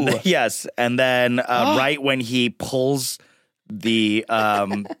 yeah, Ooh. and yes, and then right when he pulls the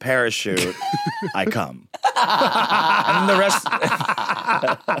parachute, I come. And the rest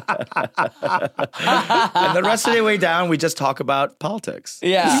and the rest of the way down, we just talk about politics.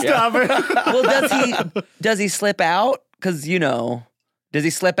 Yeah. Stop it. Well, does he slip out? Because does he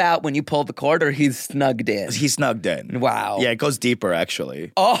slip out when you pull the cord, or he's snugged in? He snugged in. Wow. Yeah, it goes deeper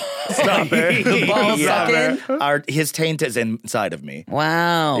actually. Oh, Stop it. the ball Yeah. sucking. His taint is inside of me.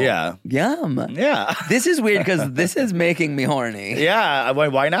 Wow. Yeah. Yum. Yeah. This is weird because this is making me horny. Yeah.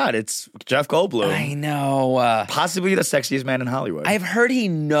 Why not? It's Jeff Goldblum. I know. Possibly the sexiest man in Hollywood. I've heard he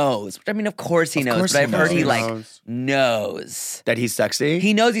knows. I mean, of course he knows, course but he I've heard he knows. like knows. that he's sexy.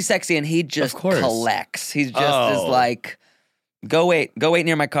 He knows he's sexy, and he just course. collects. He's just Oh. is like, go wait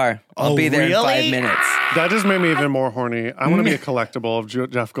near my car. I'll Oh, be there in really? 5 minutes. That just made me even more horny. I want to be a collectible of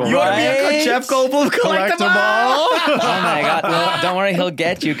Jeff Goldblum. You want to be a Right? Jeff Goldblum collectible? Oh my God. Well, don't worry, he'll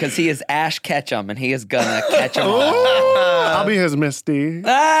get you because he is Ash Ketchum and he is gonna catch them all. I'll be his Misty.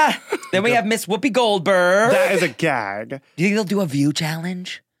 Then we have Miss Whoopi Goldberg. That is a gag. Do you think they'll do a view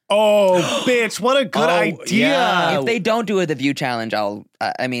challenge? Oh, bitch! What a good idea. yeah. If they don't do the view challenge,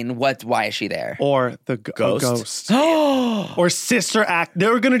 why is she there? Or the Ghost. ghost. Or Sister Act. They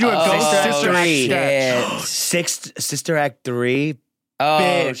were gonna do a Ghost Sister Act sketch. Sister Act 3, Oh,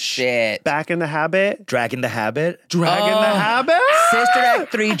 Bitch. shit. Back in the Habit. Dragging the Habit. Dragging the Habit. Sister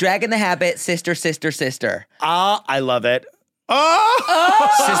Act 3, Dragon the Habit, Sister, Sister, Sister. I love it.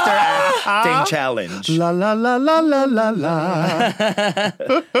 Oh! Sister Acting Challenge. La la la la la la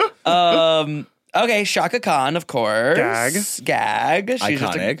la. Okay, Shaka Khan, of course. Gag. She's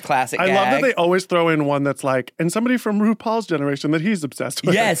just a Iconic. classic I gag. love that they always throw in one that's like, and somebody from RuPaul's generation that he's obsessed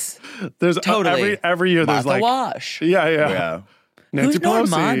with. Yes. There's Totally. every year there's Martha like, Wash. yeah. Yeah. Nancy Who's Pelosi.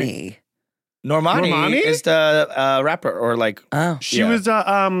 Normani? Normani is the rapper, or like She was she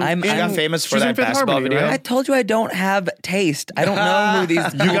got famous for she's in that Fifth basketball Harmony, video. right? I told you I don't have taste. I don't know who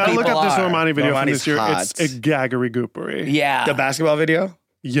these You gotta look up this Normani video from Normani's this year. hot. It's a gaggery goopery. Yeah. The basketball video.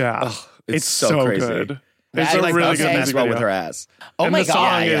 Yeah. It's so crazy. Good. It's She a like really bounced good a music basketball video. with her ass. Oh And my the song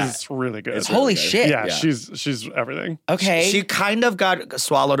God. is really good. It's Holy really good. shit. yeah, Yeah. she's everything. Okay. She kind of got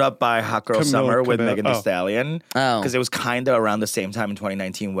swallowed up by Hot Girl Camila Summer with Cabello. Megan Thee Oh. Stallion. Oh. Because it was kind of around the same time in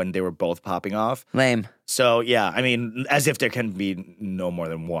 2019 when they were both popping off. Lame. So, yeah, I mean, as if there can be no more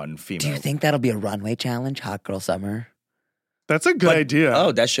than one female. Do you think that'll be a runway challenge? Hot Girl Summer? That's a good idea.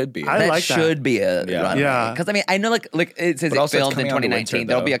 Oh, that should be. I that like that. should be a Yeah. runway. Yeah. Because I mean, I know like it says But it also it's filmed in coming out in the 2019. winter,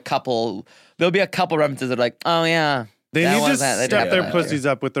 There'll be a couple references that are like, oh yeah. They that need to was that. They step did their that. pussies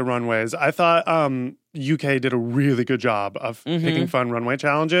up with the runways. I thought UK did a really good job of picking fun runway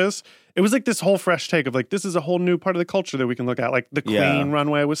challenges. It was like this whole fresh take of like, this is a whole new part of the culture that we can look at. Like the Queen Yeah.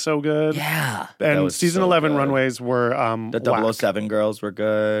 runway was so good. Yeah. And was season so 11 good. runways were The whack. 007 girls were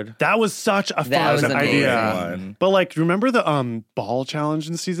good. That was such a That was fun amazing. idea. One. But like, remember the ball challenge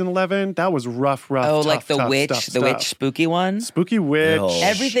in season 11? That was rough. Oh, tough, like the tough witch, stuff, the witch spooky one. Spooky witch. Ew.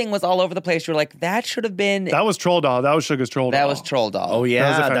 Everything was all over the place. You're like, that should have been. That was Troll Doll. That was Sugar's Troll Doll. That was Troll Doll. Oh, yeah,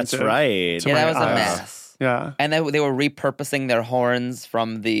 that's offensive right. to yeah, that my was a eyes. mess. Yeah. And they were repurposing their horns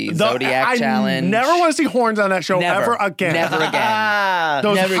from the Zodiac I challenge. never want to see horns on that show Never. ever again. Never again. Ah,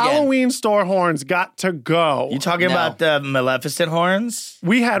 Those Never again. Halloween store horns got to go. you talking No. about the Maleficent horns?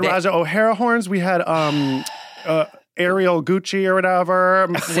 We had Raja O'Hara horns. We had Ariel Gucci or whatever.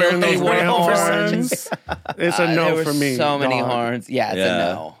 wearing those Silky whale horns. It's a There no were for me. so many dog. horns. Yeah, it's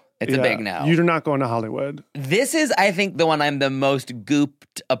Yeah. a no. It's a Yeah. big no. You're not going to Hollywood. This is, I think, the one I'm the most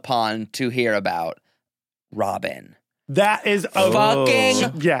gooped upon to hear about. Robin. That is a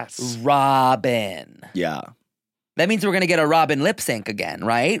Fucking yes. Robin. Yeah. That means we're going to get a Robin lip sync again,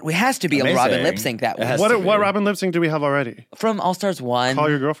 right? We has to be Amazing. a Robin lip sync that It has week. to What be. Robin lip sync do we have already? From All Stars 1. Call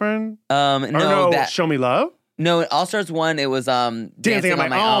Your Girlfriend? No, that Show Me Love? no, All Stars 1 it was Dancing on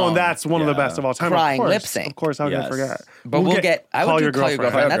My Own. That's one of the Yeah. best of all time. Crying of course. lip sync. Of course, how could I Yes. forget? But we'll get I would do Call Your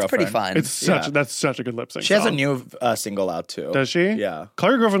Girlfriend. That's pretty fun. It's that's such a good lip sync. She has a song. new single out, too. Does she? Yeah. Call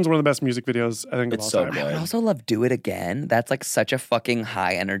Your Girlfriend's one of the best music videos I think It's of so all time. good. I also love Do It Again. That's like such a fucking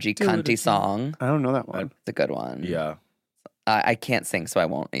high energy cunty song. I don't know that one. It's a good one. Yeah. I can't sing, so I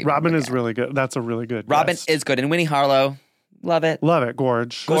won't. Even Robin look is at it. really good. That's a really good. Robin yes. is good, and Winnie Harlow, love it. Love it.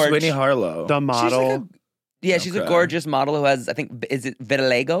 Gorge. Gorge. Who's Winnie Harlow? The model. She's a Okay. gorgeous model who has, I think, is it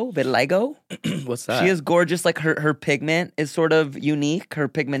vitiligo? Vitiligo? What's that? She is gorgeous. Like her pigment is sort of unique. Her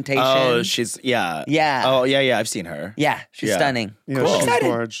pigmentation. Oh, she's, yeah. Yeah. Oh, yeah, I've seen her. Yeah, she's Yeah. stunning. Yeah, Cool. she's Excited.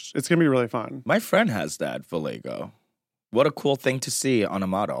 gorge. It's gonna be really fun. My friend has that, Vallejo. What a cool thing to see on a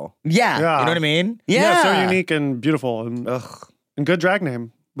model. Yeah. Yeah. You know what I mean? Yeah. so unique and beautiful and, Ugh. and good drag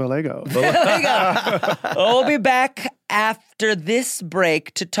name. Vallejo. There we go. We'll be back after this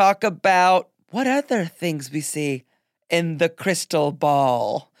break to talk about what other things we see in the crystal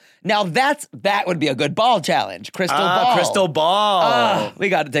ball. Now that would be a good ball challenge. Crystal ball. Crystal ball. We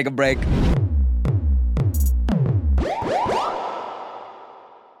got to take a break.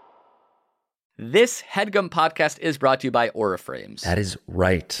 This HeadGum podcast is brought to you by Aura Frames. That is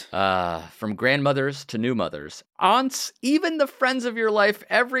right. From grandmothers to new mothers, aunts, even the friends of your life,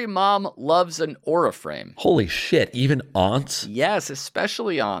 every mom loves an Aura frame. Holy shit, even aunts? Yes,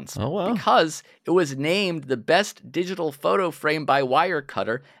 especially aunts. Oh, wow. Because it was named the best digital photo frame by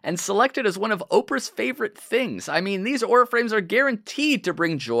Wirecutter and selected as one of Oprah's favorite things. I mean, these Aura frames are guaranteed to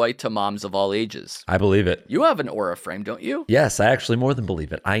bring joy to moms of all ages. I believe it. You have an Aura frame, don't you? Yes, I actually more than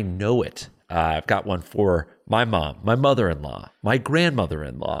believe it. I know it. I've got one for my mom, my mother-in-law, my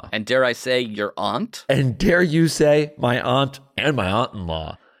grandmother-in-law, And dare I say, your aunt? and dare you say my aunt and my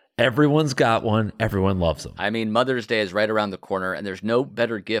aunt-in-law. Everyone's got one. Everyone loves them. I mean, Mother's Day is right around the corner, and there's no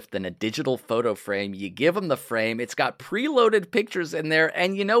better gift than a digital photo frame. You give them the frame, it's got preloaded pictures in there,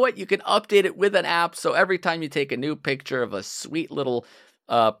 and you know what? You can update it with an app, so every time you take a new picture of a sweet little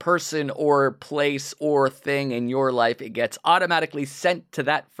person or place or thing in your life, it gets automatically sent to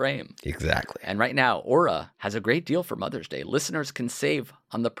that frame. Exactly. And right now, Aura has a great deal for Mother's Day. Listeners can save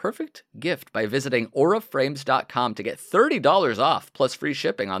on the perfect gift by visiting auraframes.com to get $30 off plus free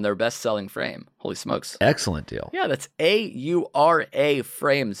shipping on their best-selling frame. Holy smokes. Excellent deal. Yeah, that's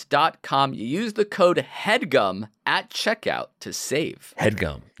auraframes.com. You use the code HEADGUM at checkout to save.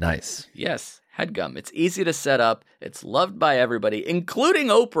 Headgum. Nice. Yes, HEADGUM. It's easy to set up. It's loved by everybody, including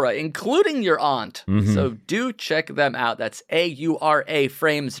Oprah, including your aunt. So do check them out. That's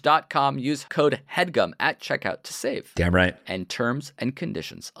auraframes.com. Use code HEADGUM at checkout to save. Damn right. And terms and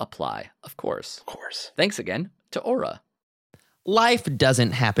conditions apply, of course. Of course. Thanks again to Aura. Life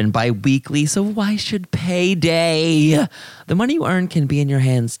doesn't happen bi-weekly, so why should payday? The money you earn can be in your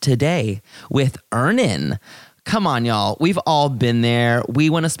hands today with Earnin. Come on, y'all. We've all been there. We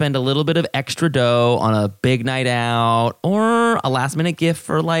want to spend a little bit of extra dough on a big night out or a last-minute gift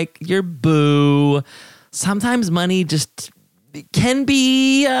for, like, your boo. Sometimes money just can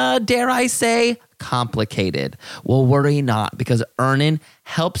be, dare I say, complicated. Well, worry not, because Earnin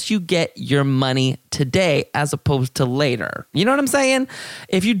helps you get your money today as opposed to later. You know what I'm saying?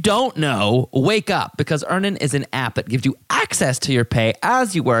 If you don't know, wake up, because Earnin is an app that gives you access to your pay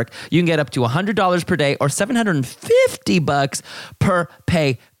as you work. You can get up to $100 per day or $750 per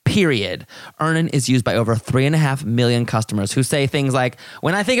pay period. Earnin is used by over 3.5 million customers who say things like,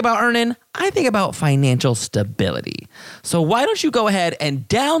 when I think about Earnin, I think about financial stability. So why don't you go ahead and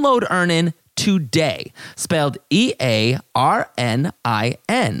download Earnin today, spelled EARNIN,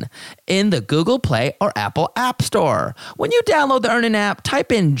 in the Google Play or Apple App Store. When you download the Earnin app,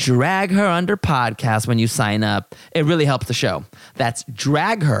 type in Drag Her Under Podcast when you sign up. It really helps the show. That's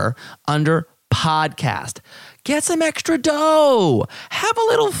Drag Her Under Podcast. Get some extra dough. Have a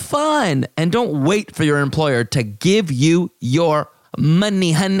little fun. And don't wait for your employer to give you your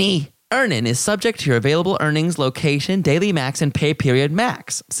money, honey. Earnin is subject to your available earnings, location, daily max, and pay period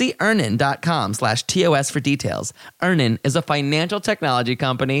max. See earnin.com/TOS for details. Earnin is a financial technology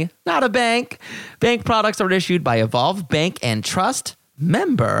company, not a bank. Bank products are issued by Evolve Bank and Trust,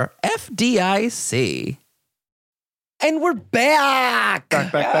 member FDIC. And we're back.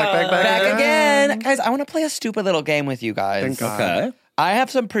 Back Again. Guys, I want to play a stupid little game with you guys. Thank God. Okay. I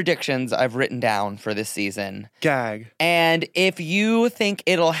have some predictions I've written down for this season. Gag. And if you think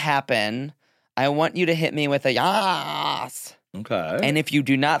it'll happen, I want you to hit me with a yas. Okay. And if you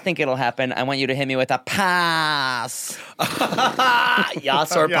do not think it'll happen, I want you to hit me with a pass.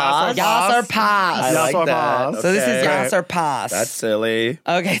 Yas or pass? Yas or pass. I like Yas or that. pass. So this is Okay. yas or pass. That's silly.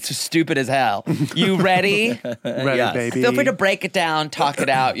 Okay, it's stupid as hell. You ready? Ready, Yes. baby. Feel free to break it down, talk it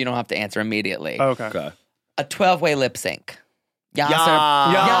out. You don't have to answer immediately. Okay. Okay. A 12-way lip sync. Yas or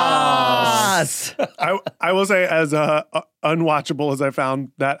Yas. yas. I will say, as unwatchable as I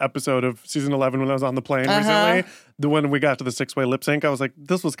found that episode of season 11 when I was on the plane recently, when we got to the 6-way lip sync, I was like,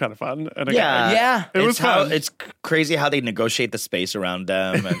 this was kind of fun. And again, Yeah. it was fun. It's crazy how they negotiate the space around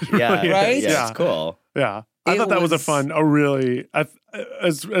them. And Right? Yeah, Yeah. it's cool. Yeah. I It thought that was a was- fun,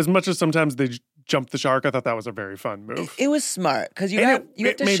 as much as sometimes they jump the shark, I thought that was a very fun move. It was smart because you And have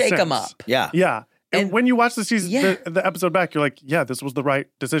it to made shake them sense. up. Yeah. Yeah. And And- when you watch the season, Yeah. the episode back, you're like, yeah, this was the right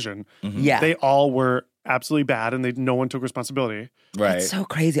decision. Yeah. They all were absolutely bad and no one took responsibility. Right. It's so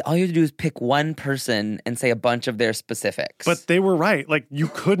crazy. All you have to do is pick one person and say a bunch of their specifics. But they were right. Like, you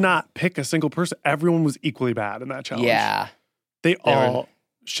could not pick a single person. Everyone was equally bad in that challenge. yeah, They were- all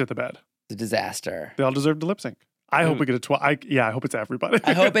shit the bed. it's a disaster. They all deserved to lip sync. I hope we get a 12. I hope it's everybody.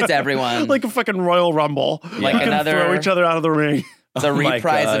 I hope it's everyone. like a fucking Royal Rumble. Like You can another- throw each other out of the ring. The Oh my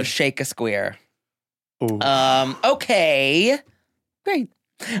reprise God. of Shake a Square. Ooh. Okay. Great.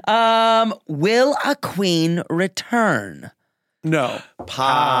 Will a queen return? No.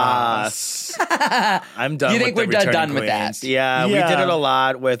 Pass. I'm done You with think the we're done returning with that? queens. Yeah, we Yeah. did it a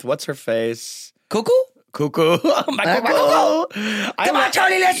lot with what's her face? Cuckoo? Cuckoo. My cuckoo. Come on,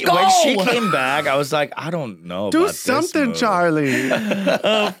 Charlie, let's go. When she came back, I was like, I don't know Do about this something, move. Charlie.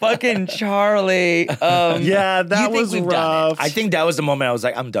 Oh, fucking Charlie. Yeah, you that think was we've done it? rough. I think that was the moment I was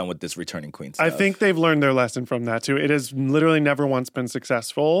like, I'm done with this returning queen stuff. I think they've learned their lesson from that too. It has literally never once been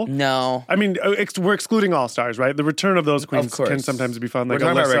successful. No. I mean, we're excluding all stars, right? The return of those queens course. can sometimes be fun. We're Like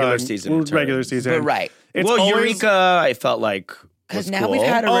talking about Alyssa regular and- season regular returns. season. But right. It's well, always- Eureka, I felt like Because was now cool. we've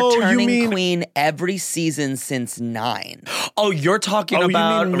had a Oh, you returning mean- queen every season since 9. Oh, you're talking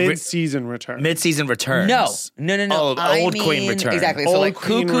about you mean mid-season return? mid-season returns. No. Oh, I old mean, queen return. Exactly. So Old like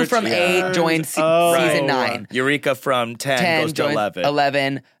queen Cuckoo from returns. 8 joins Oh. season Right. 9. Eureka from 10 goes to joins 11.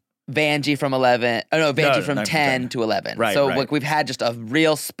 11. Vanjie from 11. Oh no, Vanjie No, from 9 from 10 10. to 11. Right, So right. like we've had just a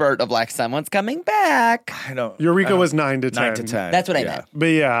real spurt of like someone's coming back. I don't. Eureka was 9 to 10. 9 to 10. That's what I yeah. meant. But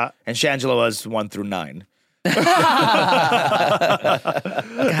yeah, And Shangela was 1 through 9.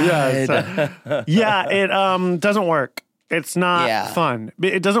 yeah, it doesn't work. It's not Yeah. fun.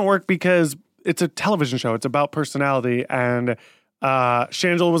 It doesn't work because it's a television show. It's about personality, and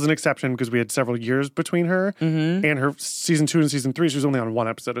Shangela was an exception because we had several years between her and her season 2 and season 3. She was only on one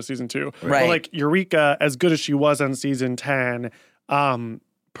episode of season 2. Right. But like Eureka, as good as she was on season 10,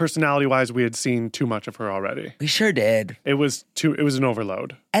 personality-wise, we had seen too much of her already. We sure did. It was an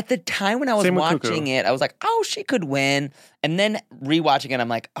overload. At the time when I was Same with watching Cuckoo. it, I was like, oh, she could win. And then rewatching it, I'm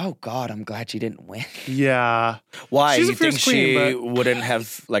like, oh, God, I'm glad she didn't win. Yeah. Why? She's a You think fierce queen, she but- wouldn't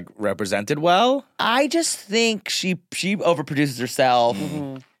have like represented well? I just think she overproduces herself.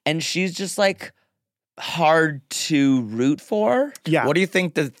 And she's just like hard to root for. Yeah. What do you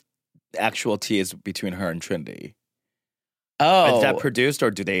think the actual tea is between her and Trinity? Oh. Is that produced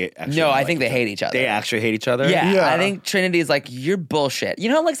or do they actually No, not I like think they each hate other? each other. They actually hate each other? Yeah, I think Trinity is like, you're bullshit. You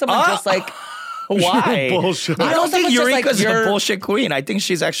know, like someone just like, Why? Bullshit. I don't think someone's just like, Eureka's you're- a bullshit queen. I think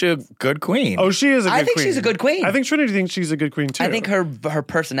she's actually a good queen. Oh, she is a good I think queen. she's a good queen. I think Trinity thinks she's a good queen too. I think her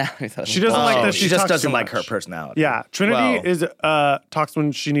personality. Though, She doesn't like that she she just talks doesn't too like much. her personality. Yeah, Trinity Well, talks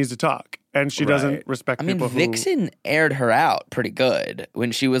when she needs to talk, and she doesn't Right. respect I mean, people who. Vixen aired her out pretty good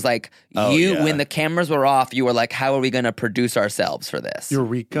when she was like, Oh, yeah. when the cameras were off, you were like, how are we going to produce ourselves for this?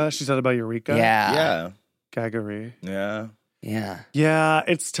 Eureka. She said about Eureka. Yeah. Yeah. Gaggery. Yeah. Yeah. Yeah,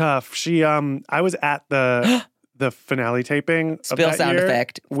 it's tough. She I was at the finale taping of Spill that sound year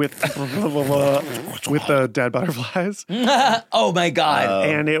effect. with the dead butterflies. Oh my God.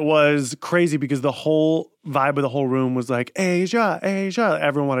 And it was crazy because the whole vibe of the whole room was like, Asia, Asia.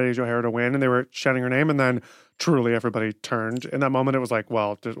 Everyone wanted Asia O'Hara to win, and they were shouting her name. And then truly everybody turned. In that moment, it was like,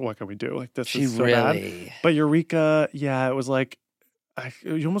 well, what can we do? Like, this She is so really- bad. But Eureka, yeah, it was like,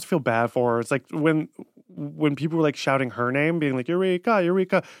 you almost feel bad for her. It's like when people were like shouting her name, being like, Eureka,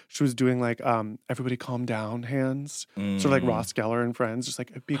 Eureka, she was doing like, everybody calm down hands. Sort of like Ross Geller and Friends, just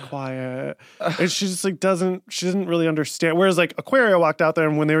like, be quiet. And she just like she doesn't really understand. Whereas like Aquaria walked out there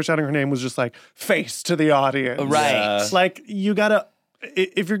and when they were shouting her name was just like face to the audience. Right. Yeah. It's like, you gotta,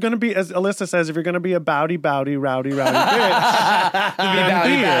 if you're going to be, as Alyssa says, if you're going to be a rowdy bitch,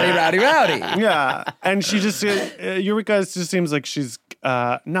 Rowdy. yeah. And she just, Eureka just seems like she's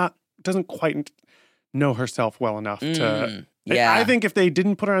doesn't quite know herself well enough to. yeah. I think if they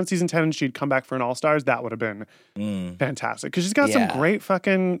didn't put her on season 10 and she'd come back for an All Stars, that would have been fantastic. Because she's got Yeah. some great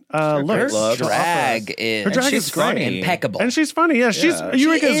fucking Her looks. drag is Her drag she's is great. funny. impeccable. And she's funny. Yeah, She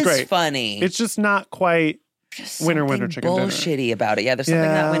Eureka is is great. funny. It's just not quite just winner, something chicken dinner. bullshitty about it. Yeah, there's something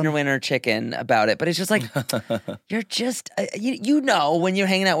Yeah. not winner chicken about it. But it's just like you're just you know when you're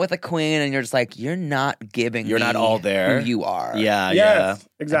hanging out with a queen and you're just like you're not giving. You're not me all there. Who you are. Yeah, Yes,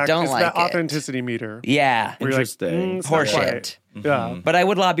 exactly. don't it's like that it. authenticity meter. Yeah. Where you're like, Interesting. it's not Horseshit. quite. Yeah. But I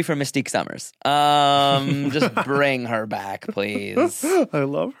would lobby for Mystique Summers. Just bring her back, please. I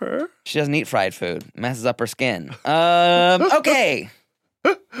love her. She doesn't eat fried food. Messes up her skin. Okay.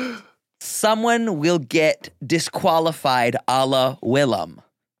 Someone will get disqualified a la Willem.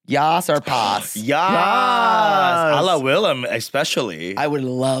 Yas or pass? Yes. A la Willem, especially. I would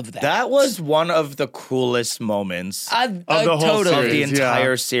love that. That was one of the coolest moments Of the whole totally. of the series, yeah.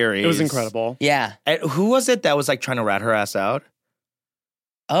 entire series. It was incredible. Yeah. And who was it that was like trying to rat her ass out?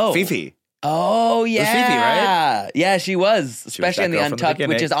 Oh. Fifi. Oh, yeah. was Fifi, right? Yeah, she was. She was Especially that in the girl from the Untucked, which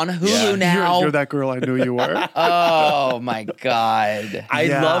beginning. is on Hulu Yeah. now. You're that girl I knew you were. Oh, my God. I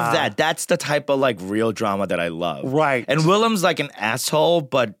Yeah. love that. That's the type of like real drama that I love. Right. And Willem's like an asshole,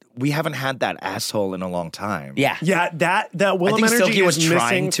 but we haven't had that asshole in a long time. Yeah. Yeah, that Willem I think energy Silky was is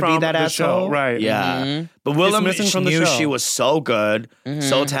trying missing to be from that the asshole. show. Right. Yeah. But Willem, missing she from the knew show. she was so good,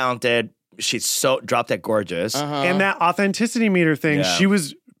 so talented. She's so drop dead gorgeous. And that authenticity meter thing, Yeah.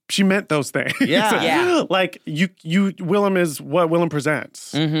 she meant those things. Yeah. Yeah. Like Willem is what Willem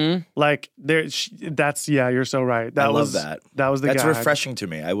presents. Mm-hmm. Like you're so right. That I was love that. That was the That's gag. refreshing to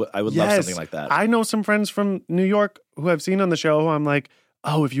me. I would love Yes. something like that. I know some friends from New York who I've seen on the show who I'm like,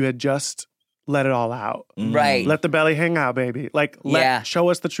 oh, if you had just let it all out. Right. Let the belly hang out, baby. Like, Yeah. show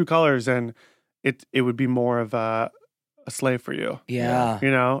us the true colors, and it would be more of a slave for you. Yeah.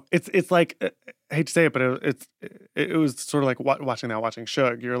 You know, it's like, I hate to say it, but it was sort of like watching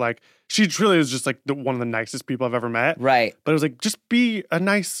Suge. You're like, she truly is just like one of the nicest people I've ever met. Right. But it was like, just be a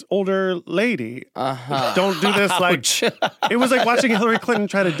nice older lady. Uh-huh. Don't do this like. It was like watching Hillary Clinton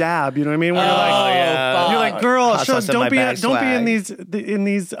try to dab. You know what I mean? Where you're like, yeah. you're like, girl, Hot sauce Suge, in my don't be bag in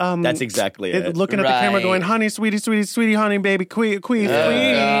these. That's exactly it. Looking at the camera, Right. going, honey, sweetie, honey, baby, queen.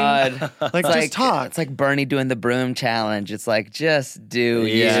 God. Like, It's just talk. It's like Bernie doing the broom challenge. It's like, just do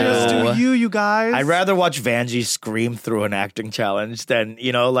Yeah. Just do you guys. I'd rather watch Vanjie scream through an acting challenge than,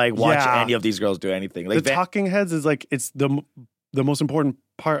 like watch Yeah. any of these girls do anything. Like The talking heads is like, it's the most important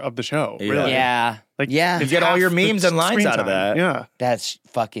part of the show. Yeah. Really. Yeah. Like, Yeah. You get all your half the memes and lines screen out of time. that. Yeah. That's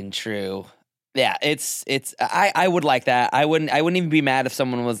fucking true. Yeah, it's I would like that. I wouldn't even be mad if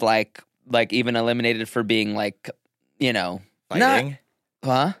someone was like even eliminated for being like, Fighting.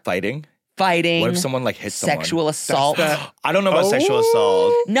 Huh? Fighting. fighting. What if someone like hits someone? Sexual assault. I don't know about sexual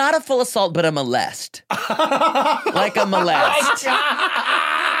assault. Not a full assault, but a molest. Like a molest.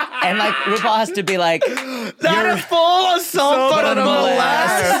 And like RuPaul has to be like, Not a full assault, but a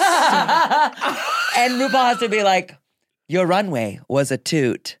molest. And RuPaul has to be like, your runway was a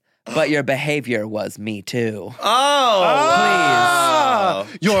toot, but your behavior was me too. Oh,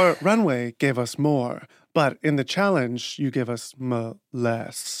 Please. Your runway gave us more, but in the challenge, you gave us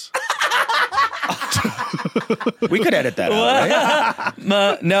less. We could edit that out,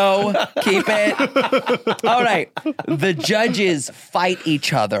 right? No, keep it. All right. The judges fight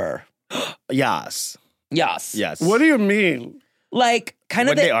each other. Yes. Yes. What do you mean? Like kind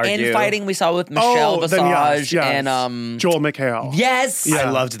of When they the argue. infighting we saw with Michelle then Visage yes. and Joel McHale. Yes. Yeah. I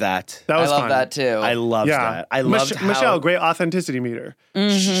loved that. That I was love fun. that too. I loved that. I loved how Michelle, great authenticity meter.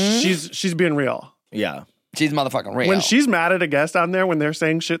 She's being real. Yeah. She's motherfucking real. When she's mad at a guest on there, when they're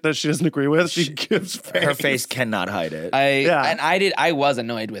saying shit that she doesn't agree with, she gives face. Her face cannot hide it. I was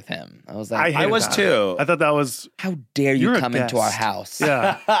annoyed with him. I was like, I was that. too. I thought that was how dare you You're a come into our guest. house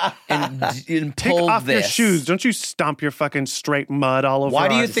yeah. and Take pull off this. your shoes. Don't you stomp your fucking straight mud all over. Why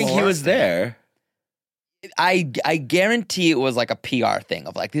do our you think he floor? was there? I guarantee it was like a PR thing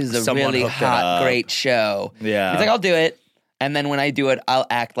of like, this is a Someone really hooked it hot, up. great show. Yeah. He's like, I'll do it. And then when I do it, I'll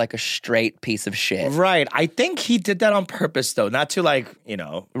act like a straight piece of shit. Right. I think he did that on purpose, though. Not to like,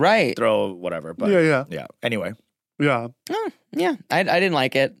 Right. throw whatever. But Yeah. Anyway. Yeah. Yeah. I didn't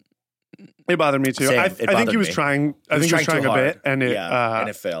like it. It bothered me too. Same. I It think he bothered was me. trying. I was think he was trying trying too a bit, hard. and it and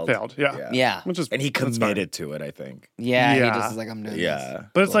it failed. Yeah. Which is And he that's fine. committed to it, I think. Yeah. Yeah. He just is like, I'm doing this. Yeah.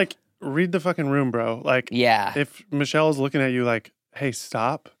 But it's like, read the fucking room, bro. Like, Yeah. if Michelle's looking at you like, "Hey,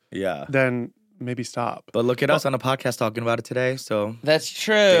 stop," Yeah. then maybe stop. But look at us on a podcast talking about it today. So That's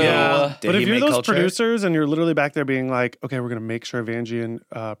true. Yeah. Did But he if you're make those culture? producers and you're literally back there being like, "Okay, we're gonna make sure Vanjie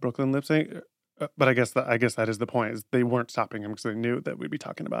and Brooklyn lip sync," but I guess that is the point. Is they weren't stopping him because they knew that we'd be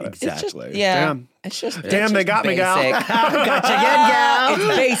talking about it. Exactly. It's just, yeah. Damn. It's just Damn, they got me, gal. basic. Gotcha again, gal.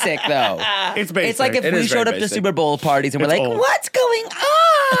 It's basic though. It's basic. It's like if It we is showed very up to basic. Super Bowl parties and we're It's like, old. what's going on?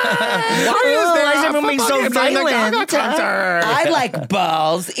 Why is everyone being so violent? I like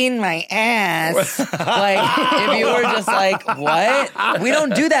balls in my ass. Like, if you were just like, what? We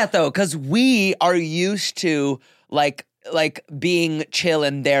don't do that though, because we are used to like being chill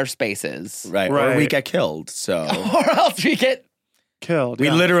in their spaces. Right. Or Right. we get killed. So Or else we get, killed. we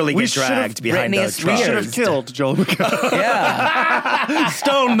yeah. literally We get should've- dragged behind Britney the Spears. We truck. should have killed Joel McHale. yeah.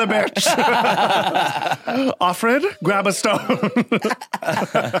 Stone the bitch. Offred, grab a stone.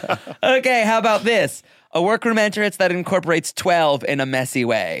 Okay, how about this? A workroom entrance that incorporates 12 in a messy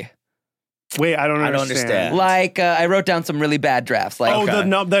way. Wait, I don't I don't understand. understand. Like, I wrote down some really bad drafts. Like, Oh, Okay.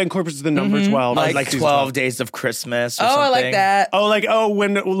 that incorporates the number 12. Like season 12 days of Christmas or oh, something. I like that.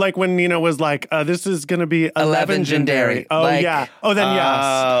 when Nina was like, this is gonna be 11 Legendary. Oh Like, yeah. Oh then yes.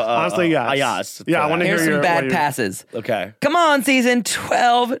 Honestly, yes. yes. Yeah, I want to hear Here's some your bad what you- passes. Okay. Come on, season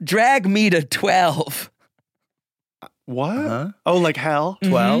 12, drag me to 12. What? Uh-huh. Oh, like hell.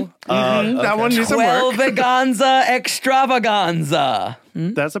 12? That one needs some work. 12 veganza extravaganza.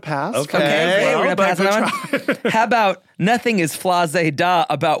 That's a pass. Okay. Okay, we're Well, gonna pass but on good that one. How about nothing is flase da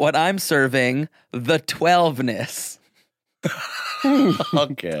about what I'm serving, the 12ness.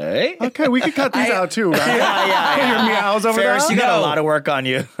 Okay. Okay, we could cut these out too, right? Yeah. Put your meows over Ferris, there. you got a No. lot of work on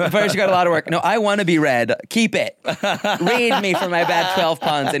you. First, you got a lot of work. No, I want to be read. Keep it. Read me for my bad 12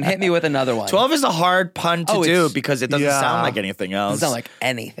 puns and hit me with another one. 12 is a hard pun to Oh, do it's- because it doesn't Yeah. sound like anything else. Doesn't sound like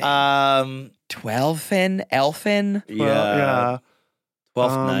anything. 12fin, elfin. Yeah. Well, yeah.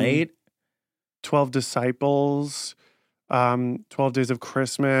 12th night. 12 disciples. 12 days of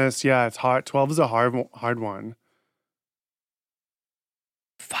Christmas. Yeah, it's hard. 12 is a hard one.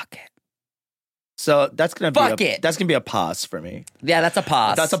 Fuck it. So that's gonna Fuck be it. That's gonna be a pause for me. Yeah, that's a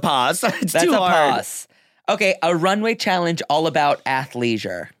pause. That's a pause. It's That's too a hard. pause. Okay, a runway challenge all about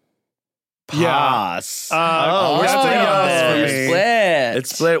athleisure. Pause. Oh, we're that's a split on yes for this. me. Split.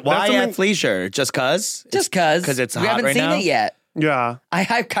 It's split. Why something- athleisure? Just cause? Just because. 'Cause it's we hot haven't right seen now? it yet. Yeah. I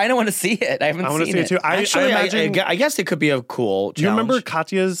kind of want to see it. I haven't I want to seen see it too. I Actually, imagine. I guess it could be a cool challenge. Do you remember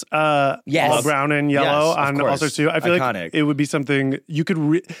Katya's Yes. all brown and yellow Yes, of on course. All Stars 2? I feel Iconic. like it would be something you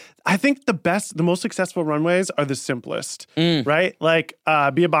could I think the most successful runways are the simplest, right? Like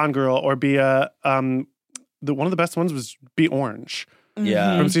be a Bond girl or be a one of the best ones was be orange.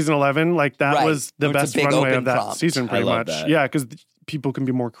 Yeah. From season 11, like that Right. was the It's a best big runway open of that prompt. season pretty love much. that. Yeah, cuz people can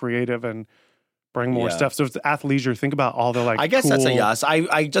be more creative and bring more Yeah. stuff. So if it's athleisure, think about all the like I guess that's a cool- yes.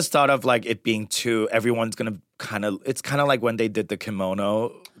 I just thought of like it being too. Everyone's gonna it's kind of like when they did the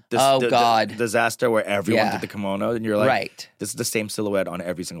kimono the disaster where everyone did the kimono, and you're like, right. This is the same silhouette on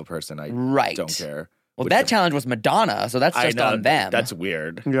every single person. I don't care. Well, that challenge was Madonna, so that's just on them. That's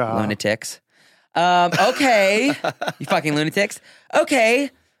weird. Yeah. Lunatics. Okay. You fucking lunatics. Okay.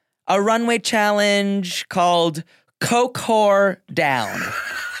 A runway challenge called Kokor Down.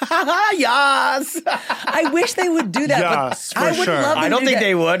 Yes. I wish they would do that. Yes, but I for would sure. love them I don't to think do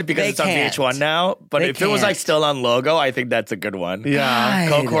they that. would because They it's on can't. VH1 now. But They if it was like can't. still on Logo, I think that's a good one. Yeah.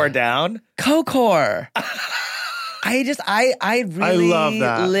 God. Kokor down. Kokor. I really love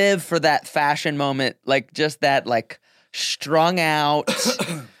that. live for that fashion moment, like just that like strung out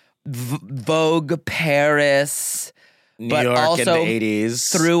Vogue Paris, New but York also in the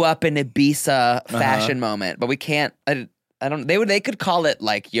 80s. threw up in Ibiza fashion moment. But we can't. I don't. They could call it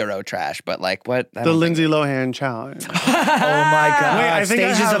like Euro trash, but like what? I The don't Lindsay Lohan challenge. Oh my God. Wait, I think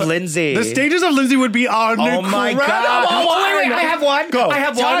I Stages have- of Lindsay. The stages of Lindsay would be on. Oh my God. Oh, wait, I have one. Go. I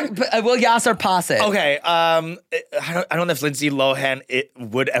have one. Will Yas or pass it? Okay. I don't know if Lindsay Lohan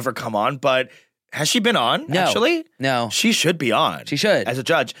would ever come on, but has she been on? No. Actually, No. She should be on. She should. as a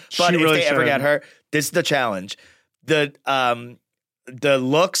judge. But She if really they ever should. get her, this is the challenge. The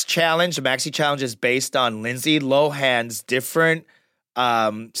looks challenge, the maxi challenge, is based on Lindsay Lohan's different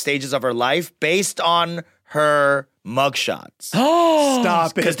stages of her life based on her mugshots. Stop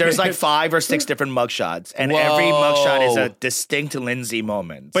it. Because there's like 5 or 6 different mugshots, and every mugshot is a distinct Lindsay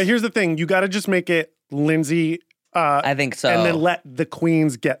moment. But here's the thing: you got to just make it Lindsay. I think so. And then let the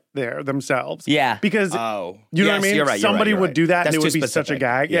queens get there themselves. Yeah. Because Oh. you know Yes, what I mean? you're right, you're Somebody right, you're would right. do that That's and it would too be such a specific.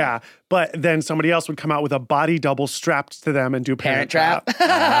 gag. Yeah. Yeah. But then somebody else would come out with a body double strapped to them and do Parent Trap. And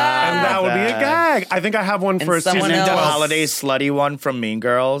that would be a gag. I think I have one for someone season And the else- 12. holiday slutty one from Mean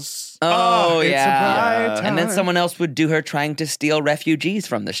Girls. Oh, it's a yeah. pride And then time. someone else would do her trying to steal refugees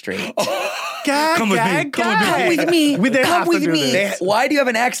from the street. Gag, Come with me. gag, Come with me. gag. Come with me. They Come have to with do me. this. Why do you have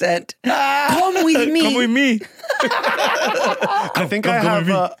an accent? Come with me. Come with me. I think I have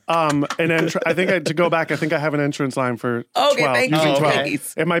an entrance. I think to go back. I think I have an entrance line for 12. thank you. using Oh, 12. okay.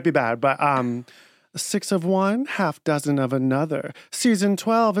 It might be bad, but 6 of one, half dozen of another. Season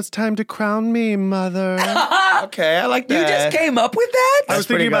 12. It's time to crown me, mother. Okay, I like that. You just came up with that? I was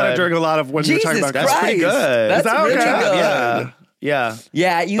thinking about it during a lot of when you were talking Jesus about. That's pretty Christ. good. That's Is that really okay? good. Yeah. Yeah.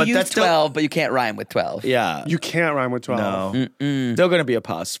 Yeah, you But use that's still- 12, but you can't rhyme with 12. Yeah. You can't rhyme with 12. No. Still going to be a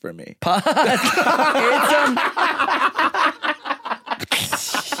pause for me.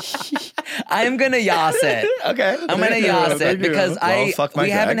 I'm gonna yas it. Okay. I'm gonna yas it Thank you. because Well, fuck my we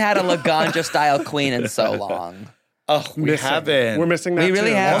haven't drag. had a Laganja style queen in so long. Oh, we Missing. haven't. We're missing that We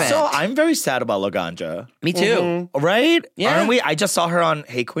really too. haven't. Also, I'm very sad about Laganja. Me too. Right? Yeah. Aren't we? I just saw her on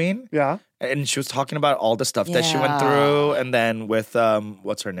Hey Queen. Yeah. And she was talking about all the stuff that she went Yeah. through. And then with,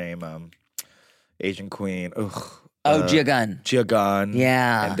 what's her name? Asian Queen. Ugh. Oh, Giagun. Giagun.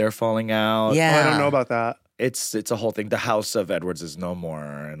 Yeah. And they're falling out. Yeah. Oh, I don't know about that. It's a whole thing. The House of Edwards is no more.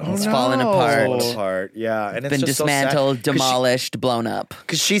 And all It's that. falling apart. Falling apart. Yeah. And it's Been just dismantled, so sad. 'Cause demolished, blown up.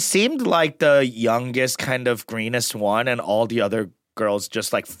 Because she seemed like the youngest, kind of greenest one, and all the other girls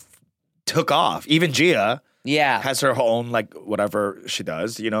just like took off. Even Gia Yeah. has her own like whatever she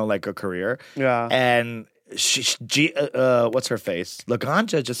does, like a career. Yeah. And what's her face?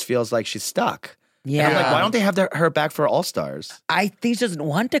 Laganja just feels like she's stuck. Yeah. And I'm like, why don't they have her back for All Stars? I think she doesn't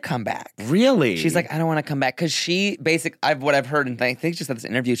want to come back. Really? She's like, I don't want to come back because what I've heard, and I think she said this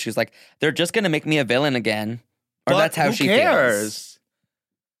interview. She was like, they're just going to make me a villain again, or But that's how who she cares?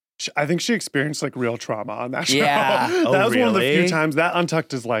 feels. I think she experienced like real trauma on that show. Yeah. that Oh, was one of the few really? times that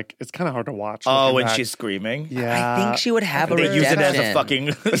Untucked is like, it's kind of hard to watch. Oh, looking when back. she's screaming. Yeah. I think she would have a They use it as redemption. a fucking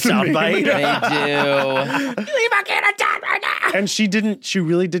soundbite. They do. And she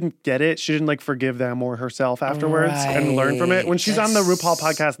really didn't get it. She didn't like forgive them or herself afterwards and learn from it. When she's on the RuPaul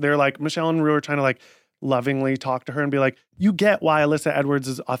podcast, they're like, Michelle and Rue are trying to like lovingly talk to her and be like, you get why Alyssa Edwards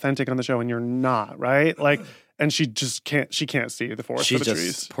is authentic on the show and you're not, right? Like, and she just can't see the forest She for the just,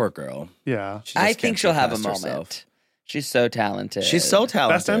 trees. poor girl. Yeah. She just I can't think she'll see have a past moment. herself. She's so talented. She's so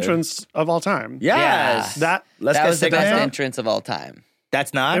talented. Best entrance of all time. Yes. Yeah. Let's that get was the best Sigma. entrance of all time.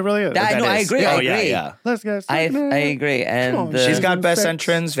 That's not? It really is. That- That no, I is. agree, I Oh, yeah, agree. yeah. Let's get I agree. And Come on, the- She's got Season best 6.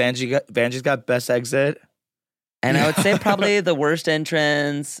 entrance. Vanjie's got best exit. And I would say probably the worst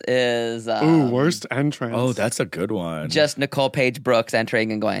entrance is worst entrance. Oh, that's a good one. just Nicole Page Brooks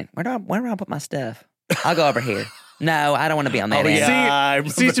entering and going, where do I put my stuff? I'll go over here. No, I don't want to be on that Oh, end. yeah. I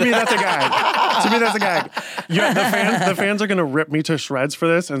remember See, to me, that's a gag. To me, that's a gag. Yeah, the fans are going to rip me to shreds for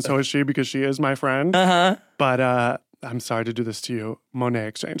this, and so is she because she is my friend. Uh-huh. But I'm sorry to do this to you. Monet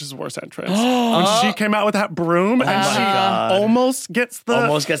Exchange is worst entrance. When she came out with that broom and she God. almost gets the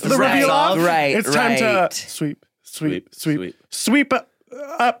Almost gets the reveal straps off. off. Right, It's time right. to sweep. Sweep. Sweep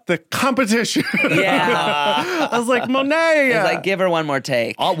up the competition. Yeah. I was like, Monet. It's like, give her one more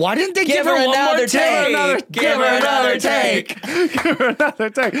take. Oh, why didn't they Give her one another more take. Give her another take. Give her another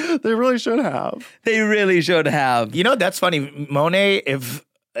take. They really should have. They really should have. You know, that's funny. Monet, if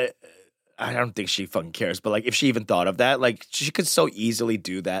I don't think she fucking cares, but like if she even thought of that, like she could so easily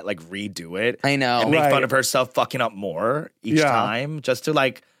do that, like redo it. I know. And make Right. fun of herself fucking up more each Yeah. time just to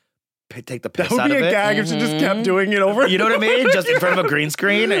like take the piss That would out be of a it. gag if she just kept doing it over. You know what I mean? Just in front of a green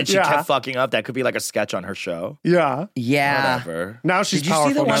screen and she Yeah. kept fucking up. That could be like a sketch on her show. Yeah. Yeah. Whatever. Now she's Did you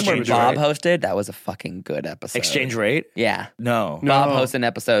see the powerful. one now where she's Bob rich. hosted? That was a fucking good episode. Exchange rate? Yeah. No. Bob No. hosted an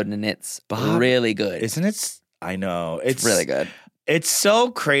episode and it's Bob? really good. Isn't it? I know. It's really good. It's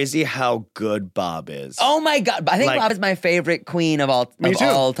so crazy how good Bob is. Oh my God. I think Like- Bob is my favorite queen of all Me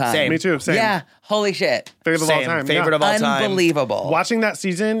too. time. Same. Me too. Same. Yeah. Holy shit. Favorite of all Same. time. Favorite yeah. of all time. Unbelievable. Watching that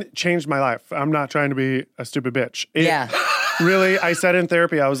season changed my life. I'm not trying to be a stupid bitch. Yeah. Really, I said in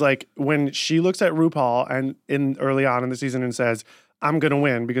therapy, I was like, when she looks at RuPaul and in early on in the season and says, I'm going to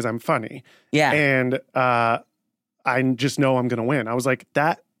win because I'm funny. Yeah. And I just know I'm going to win. I was like,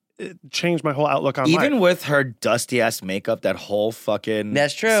 that changed my whole outlook on Even life. with her dusty ass makeup that whole fucking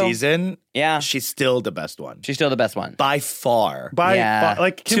That's true. season, Yeah. she's still the best one. She's still the best one. By far. Yeah.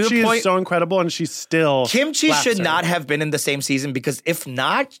 Like, To a Kimchi point- is so incredible and she's still Kimchi slaps should her. not have been in the same season because if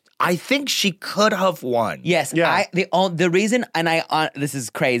not, I think she could have won. Yes. Yeah. The reason, and this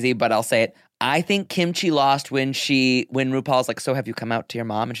is crazy, but I'll say it. I think Kimchi lost when RuPaul's like, so have you come out to your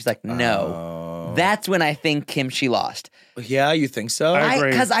mom? And she's like, no. That's when I think Kimchi lost. Yeah, you think so? I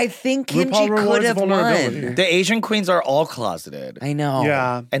agree. Because I think Kimchi RuPaul could rewards have vulnerability. won. The Asian queens are all closeted. I know.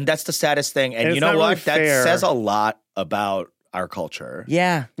 Yeah. And that's the saddest thing. And And you it's know not what? really That fair. says a lot about our culture.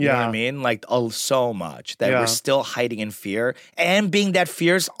 Yeah. You know what Yeah. I mean? Like, so much that Yeah. we're still hiding in fear and being that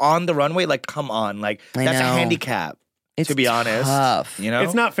fierce on the runway. Like, come on. Like, I that's a know. handicap, It's to be honest. tough. You know?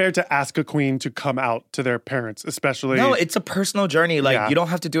 It's not fair to ask a queen to come out to their parents, especially. No, it's a personal journey. Like, Yeah. you don't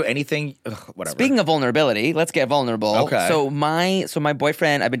have to do anything. Whatever. Speaking of vulnerability, let's get vulnerable. Okay. So my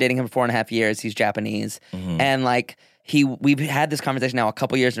boyfriend, I've been dating him for 4.5 years. He's Japanese, Mm-hmm. and like we've had this conversation now a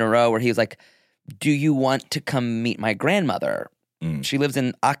couple years in a row where he was like, "Do you want to come meet my grandmother?" She lives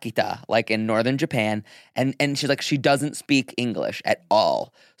in Akita, like in northern Japan, and she's like, she doesn't speak English at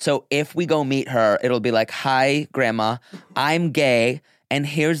all. So if we go meet her, it'll be like, "Hi, grandma, I'm gay, and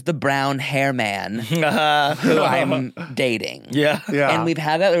here's the brown hair man who I'm dating." Yeah. Yeah. And we've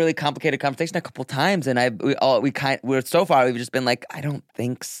had that really complicated conversation a couple times, and we're so far we've just been like, I don't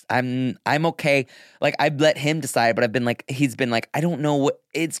think I'm okay. Like I've let him decide, but he's been like, I don't know what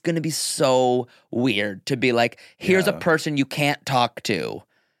it's gonna be so weird to be like, here's a person you can't talk to.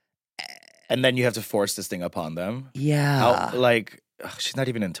 And then you have to force this thing upon them. Yeah. She's not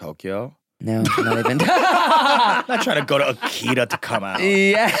even in Tokyo. No, not even. I'm not trying to go to Akita to come out.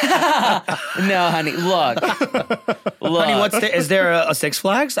 Yeah. No, honey. Look. Honey, is there a Six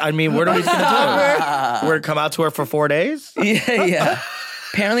Flags? I mean, what are we gonna do? We're gonna come out to her for 4 days? Yeah.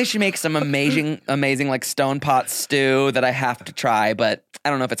 Apparently, she makes some amazing like stone pot stew that I have to try, but I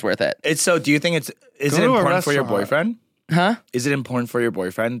don't know if it's worth it. Do you think is Go it to a important for your restaurant. boyfriend? Huh? Is it important for your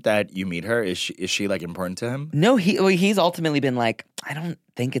boyfriend that you meet her? Is she like important to him? No, he's ultimately been like, I don't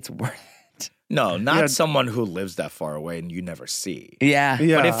think it's worth it. No, not Yeah. someone who lives that far away and you never see. Yeah.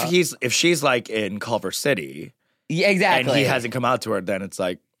 Yeah. But if she's like in Culver City Yeah, exactly. and he hasn't come out to her, then it's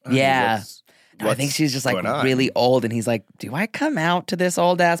like, honey, Yeah. I what's think she's just like going on? really old, and he's like, do I come out to this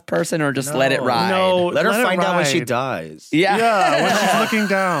old ass person or just let it ride? No. Let her Let it find out when she ride. dies. Yeah. Yeah, when she's looking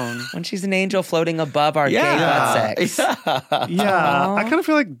down. When she's an angel floating above our gay butt sex. Yeah, I kind of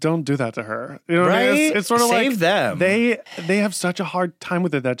feel like don't do that to her. You know what I mean? Right? It's sort of Save like them. They have such a hard time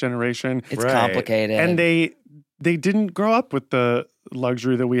with it, that generation, It's Right. complicated. and they didn't grow up with the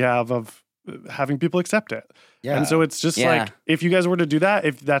luxury that we have of having people accept it. Yeah. And so it's just Yeah. like, if you guys were to do that,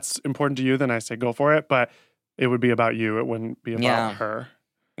 if that's important to you, then I say go for it. But it would be about you. It wouldn't be about Yeah. her.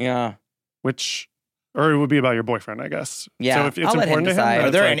 Yeah. Or it would be about your boyfriend, I guess. Yeah, So if it's I'll let him important to him, decide. then Are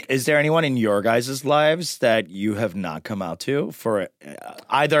it's there like, is there anyone in your guys' lives that you have not come out to for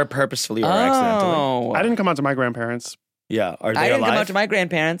either purposefully or accidentally? Oh. I didn't come out to my grandparents. Yeah, are they I didn't alive? come out to my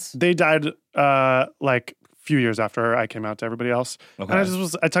grandparents. They died like a few years after I came out to everybody else. Okay.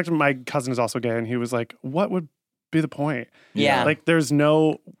 And I talked to my cousin is also gay, and he was like, what would be the point? Yeah. Like there's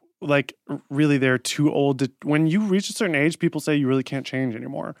no, like really they're too old to, when you reach a certain age, people say you really can't change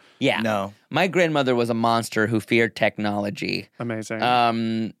anymore. Yeah. No. My grandmother was a monster who feared technology. Amazing.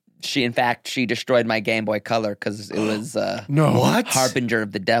 She destroyed my Game Boy Color because it was No. What? harbinger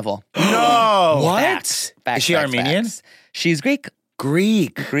of the devil. No. What? Facts. Is she Armenian? Facts. She's Greek.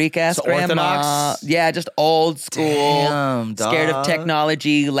 Greek ass So grandma. Orthodox? Yeah, just old school. Damn, scared of dog.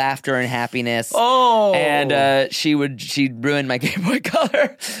 technology, laughter, and happiness. Oh. And she'd ruin my Game Boy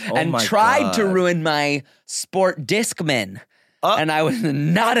Color and my tried to God. ruin my Sport Discman. And I was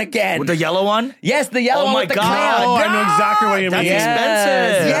not again. With the yellow one? Yes, the yellow one my with the God. clown. Oh, I know exactly what you That's mean.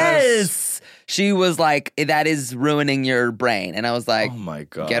 expensive. Yes. She was like, that is ruining your brain. And I was like, Oh my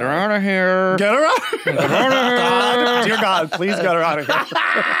God. get her out of here. Get her out. God, dear God, please get her out of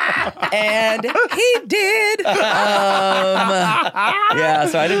here. And he did. Yeah,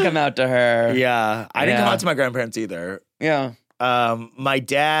 so I didn't come out to her. Yeah. I didn't come Yeah. out to my grandparents either. Yeah. My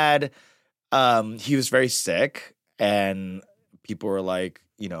dad, he was very sick, and people were like,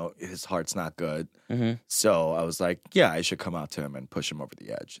 you know, his heart's not good. Mm-hmm. So I was like, yeah, I should come out to him and push him over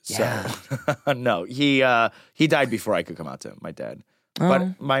the edge. Yeah. So no, he died before I could come out to him, my dad.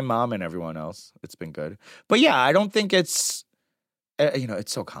 But my mom and everyone else, it's been good. But yeah, I don't think it's,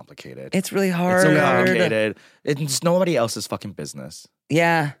 it's so complicated. It's really hard. It's so complicated. It's nobody else's fucking business.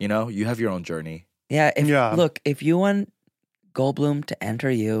 Yeah. You know, you have your own journey. Yeah. Yeah. Look, if you want Goldblum to enter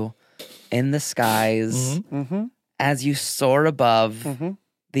you in the skies Mm-hmm. as you soar above Mm-hmm.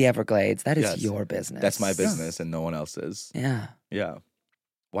 the Everglades, that is Yes. your business. That's my business and no one else's. Yeah. Yeah.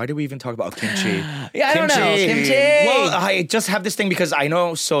 Why do we even talk about kimchi? Yeah, I don't know. Kimchi. Well, I just have this thing because I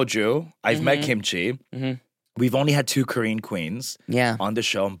know soju. I've met kimchi. Mhm. We've only had 2 Korean queens Yeah. on the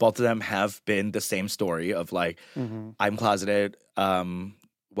show, and both of them have been the same story of like, I'm closeted.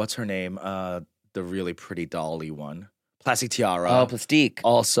 What's her name? The really pretty dolly one. Plastic Tiara. Oh, Plastique.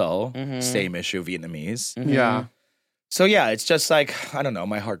 Also, same issue, Vietnamese. Yeah. So yeah, it's just like, I don't know.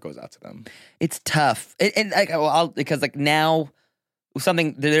 My heart goes out to them. It's tough. Because like now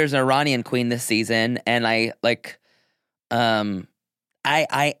there's an Iranian queen this season, and I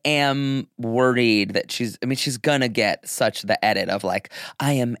am worried that she's gonna get such the edit of like,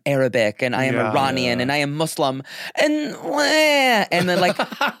 I am Arabic and I am Iranian and I am Muslim and then like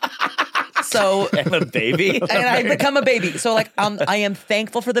so And a baby. and I become a baby. So like I am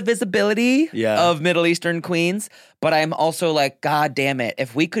thankful for the visibility Yeah. of Middle Eastern queens, but I'm also like, God damn it,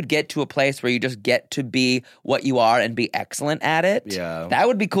 if we could get to a place where you just get to be what you are and be excellent at it, Yeah. that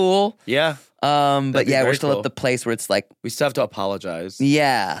would be cool. Yeah. But be yeah, we're very still cool. at the place where it's like, We still have to apologize.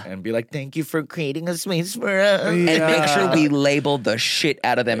 yeah. And be like, thank you for creating a space for us. And make sure we label the shit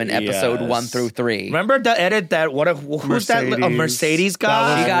out of them in episode Yes. 1 through 3. Remember the edit that who's that? A Mercedes. Mercedes That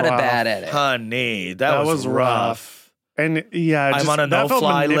guy. She got a rough. bad edit. Honey, that That was was rough. And yeah, I'm just, on a that felt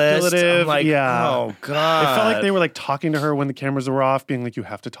no-fly list. manipulative. I'm like, yeah. oh god. It felt like they were like talking to her when the cameras were off, being like, "You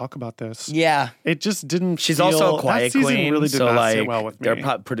have to talk about this." Yeah. It just didn't. She's feel, also a quiet that season queen, Really did so not like sit well with me.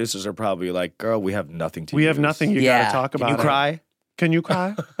 their producers are probably like, "Girl, we have nothing to. We have use. nothing. You Yeah. gotta talk Can about. you it. cry? Can you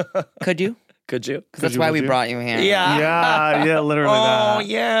cry? Could you? Could you? Because that's you, why would we you? brought you here. yeah, literally Oh that.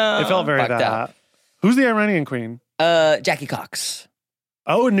 yeah. It felt very Fucked that. up. Who's the Iranian queen? Jackie Cox.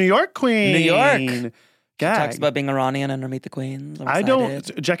 Oh, New York queen. New York. Gag. Talks about being Iranian and Meet the Queens. I'm I excited.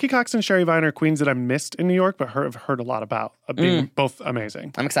 don't. Jackie Cox and Sherry Vine are queens that I missed in New York, but have heard a lot about. Being both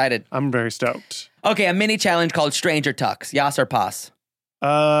amazing. I'm excited. I'm very stoked. Okay, a mini challenge called Stranger Tucks. Yas or pass?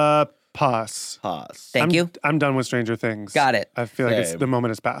 Pass. Thank you. I'm done with Stranger Things. Got it. I feel like Same. the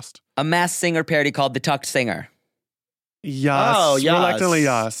moment has passed. A Masked Singer parody called The Tucked Singer. Yes. Oh, yes. Reluctantly,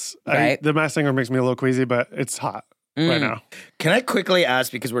 yes. Right. The Masked Singer makes me a little queasy, but it's hot right now. Can I quickly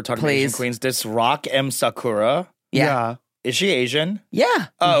ask, because we're talking about Asian Please. queens, this Rock M. Sakura, Yeah. is she Asian? Yeah.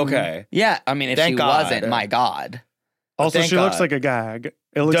 Oh, okay. Yeah. I mean, if Thank she God. wasn't, my God. Also, Thank she looks God. like a gag.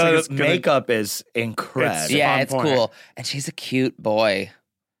 It looks The like it's gonna, makeup is incredible. Yeah, on it's point. cool. And she's a cute boy.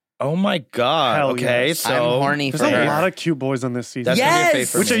 Oh my God. Hell okay, yes. so I'm horny There's for a her. lot of cute boys on this season. That's gonna be a Yes!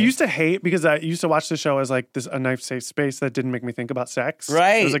 fave for Which me. I used to hate because I used to watch the show as like a nice safe space that didn't make me think about sex.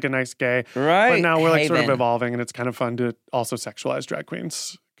 Right. It was like a nice gay. Right. But now we're like sort of Haven. evolving, and it's kind of fun to also sexualize drag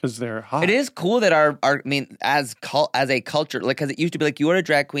queens because they're hot. It is cool that our I mean, as a culture, like, because it used to be like, you are a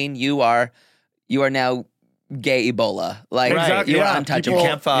drag queen, you are now gay Ebola. Like, Exactly. you are Yeah. untouchable. You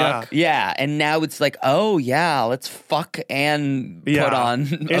can't fuck. Yeah, and now it's like, oh yeah, let's fuck and Yeah. put on.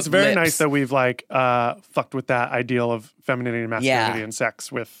 It's very lips. nice that we've like fucked with that ideal of femininity and masculinity Yeah. and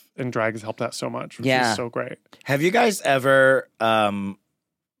sex and drag has helped that so much, which Yeah. is so great. Have you guys ever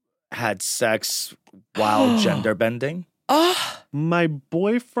had sex while gender bending? Oh, My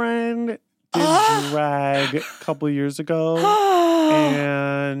boyfriend did drag a couple of years ago, oh.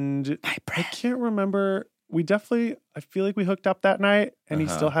 and I can't remember. I feel like we hooked up that night, and he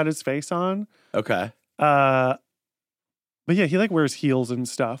still had his face on. Okay. But yeah, he like wears heels and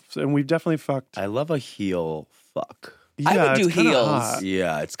stuff, and we've definitely fucked. I love a heel fuck. I would do it's kinda heels. hot.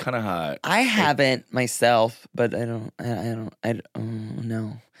 Yeah, it's kind of hot. I haven't myself, but I don't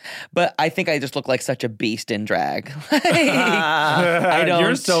know. But I think I just look like such a beast in drag. I don't.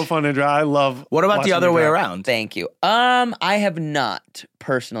 You're so fun to drag. I love. What about the watching other you way drag. around? Thank you. I have not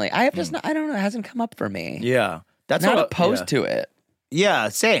personally. I have just not. I don't know. It hasn't come up for me. Yeah, that's Not what, opposed to it. Yeah,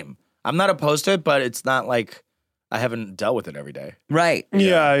 same. I'm not opposed to it, but it's not like I haven't dealt with it every day. Right.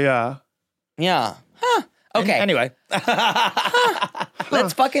 Yeah. Yeah. Huh. Okay. Anyway.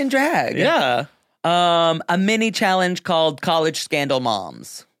 Let's fucking drag. Yeah. A mini challenge called College Scandal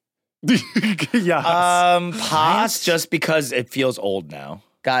Moms. Yes. Pause just because it feels old now.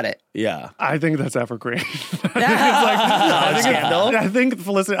 Got it. Yeah. I think that's evergreen. Scandal. I think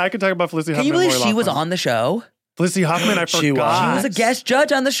Felicity. I could talk about Felicity. Can you Huffman believe more she was often. on the show? Felicity Huffman? I She forgot. She was a guest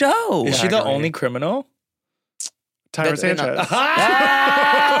judge on the show. Is she the agree. only criminal? Tyra Sanchez.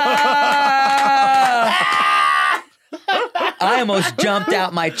 I almost jumped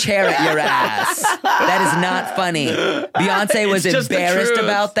out my chair at your ass. That is not funny. Beyonce was It's just the embarrassed truth.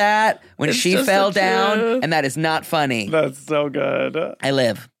 about that when It's she just the fell down, truth. and that is not funny. That's so good. I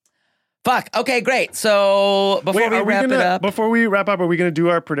live. Fuck. Okay, great. So before we are wrap gonna, it up, Before we wrap up, are we going to do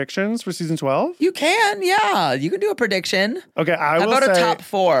our predictions for season 12? you can. Yeah, you can do a prediction. Okay, How will about say a top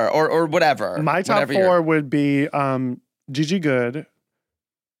four or whatever? my top Whatever you're- four would be Gigi Good,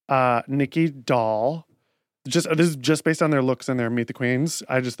 Nikki Doll. This is just based on their looks and their Meet the Queens.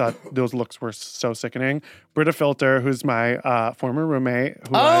 I just thought those looks were so sickening. Britta Filter, who's my former roommate,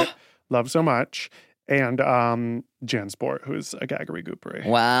 who I love so much, and Jan Sport, who's a gaggery goopery.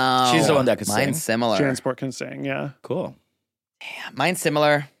 Wow. She's the one that could sing. Mine's similar. Jan Sport can sing, yeah. Cool. Mine's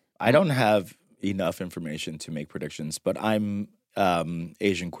similar. I don't have enough information to make predictions, but I'm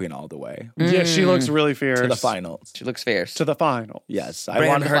Asian queen all the way Yeah, she looks really fierce. to the finals. She looks fierce. To the final. Yes, I Bring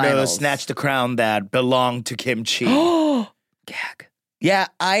want her her to to finals. snatch the crown that belonged to Kim Chi. Gag. Yeah,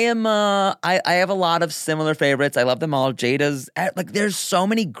 I am. I have a lot of similar favorites. I love them all. Jada's like. There's so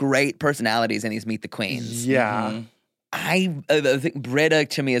many great personalities in these Meet the Queens. Yeah. I think Britta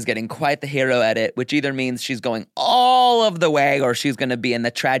to me is getting quite the hero edit, which either means she's going all of the way or she's going to be in the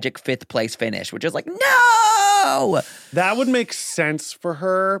tragic 5th place finish, which is like no. That would make sense for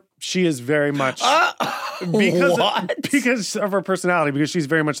her. She is very much because of her personality. Because she's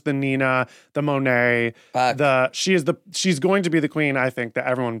very much the Nina, the Monet. Fuck. She's going to be the queen. I think that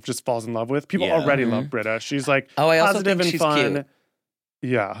everyone just falls in love with. People Yeah. already love Britta. She's like I also positive think and she's fun. cute.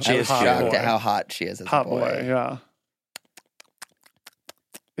 Yeah, I was hot shocked boy. at how hot she is as Hot a boy. Yeah.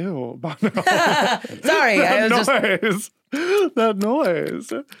 Ew. Bono. Sorry, I was that just noise. That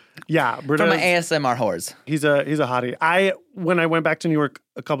noise. Yeah, for Britta. my ASMR whores. He's a hottie. When I went back to New York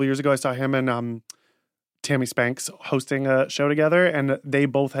a couple years ago, I saw him and Tammy Spanks hosting a show together, and they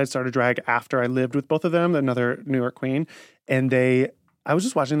both had started drag after I lived with both of them, another New York queen, and I was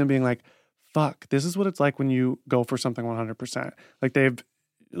just watching them being like, fuck, this is what it's like when you go for something 100%.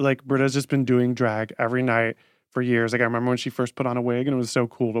 Like Britta's just been doing drag every night for years. Like I remember when she first put on a wig, and it was so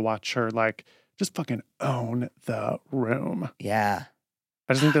cool to watch her like just fucking own the room. Yeah.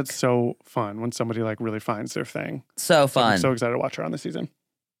 I just think that's so fun when somebody like really finds their thing. So I'm fun. so excited to watch her on this season.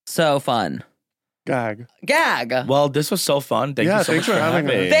 So fun. Gag. Well, this was so fun. Thank you so thanks much for having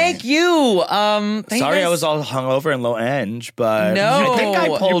me. us. Thank you. Thank you Sorry, guys. I was all hungover and low end, but No. I think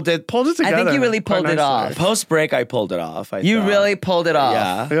I pulled it. Pulled it together. I think you really quite pulled it nicely. off. Post break, I pulled it off. You thought. really pulled it off.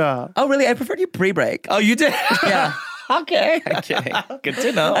 Yeah. Yeah. Oh, really? I preferred you pre-break. Oh, you did? Yeah. Okay. I'm kidding. Good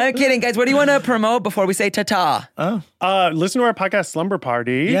to know. I'm kidding, guys. What do you want to promote before we say ta-ta? Listen to our podcast Slumber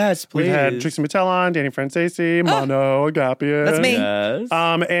Party. Yes, We've had please. Trixie Mattel on, Danny Francesi, Mano, Agapion. That's me. Yes.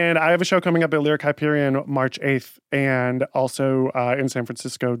 And I have a show coming up at Lyric Hyperion March 8th and also in San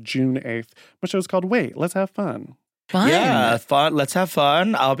Francisco June 8th. My show's called Wait, Let's Have Fun. Fun. Yeah, fun. Let's have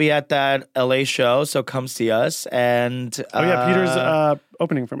fun. I'll be at that LA show, so come see us. And Peter's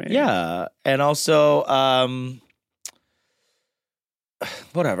opening for me. yeah, and also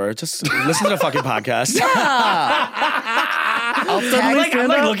whatever. Just listen to the fucking podcast. I'll tag I'm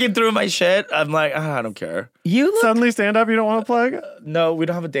like looking through my shit. I'm like, I don't care. you. Look, Suddenly stand up, you don't want to plug? No, we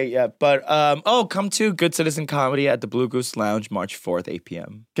don't have a date yet. But come to Good Citizen Comedy at the Blue Goose Lounge, March 4th, 8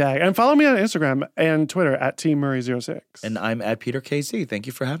 p.m. Gag. And follow me on Instagram and Twitter at TMurray06. And I'm at Peter KZ. Thank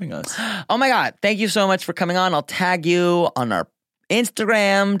you for having us. oh my God. Thank you so much for coming on. I'll tag you on our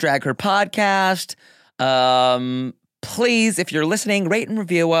Instagram, Drag Her Podcast. Please, if you're listening, rate and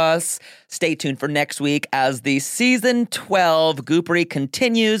review us. Stay tuned for next week as the season 12 Goopery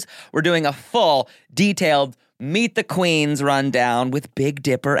continues. We're doing a full, detailed Meet the Queens rundown with Big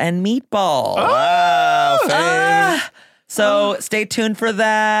Dipper and Meatball. Wow, So stay tuned for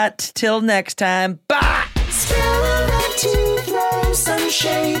that. Till next time. Bye. Skeleton to throw some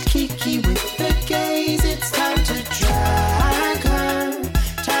shade. Kiki with the gaze. It's time to drag her.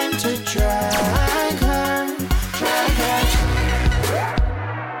 Time to drag her. Drag her.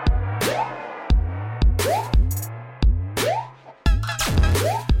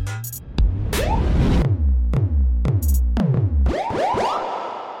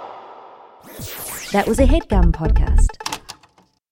 That was a HeadGum podcast.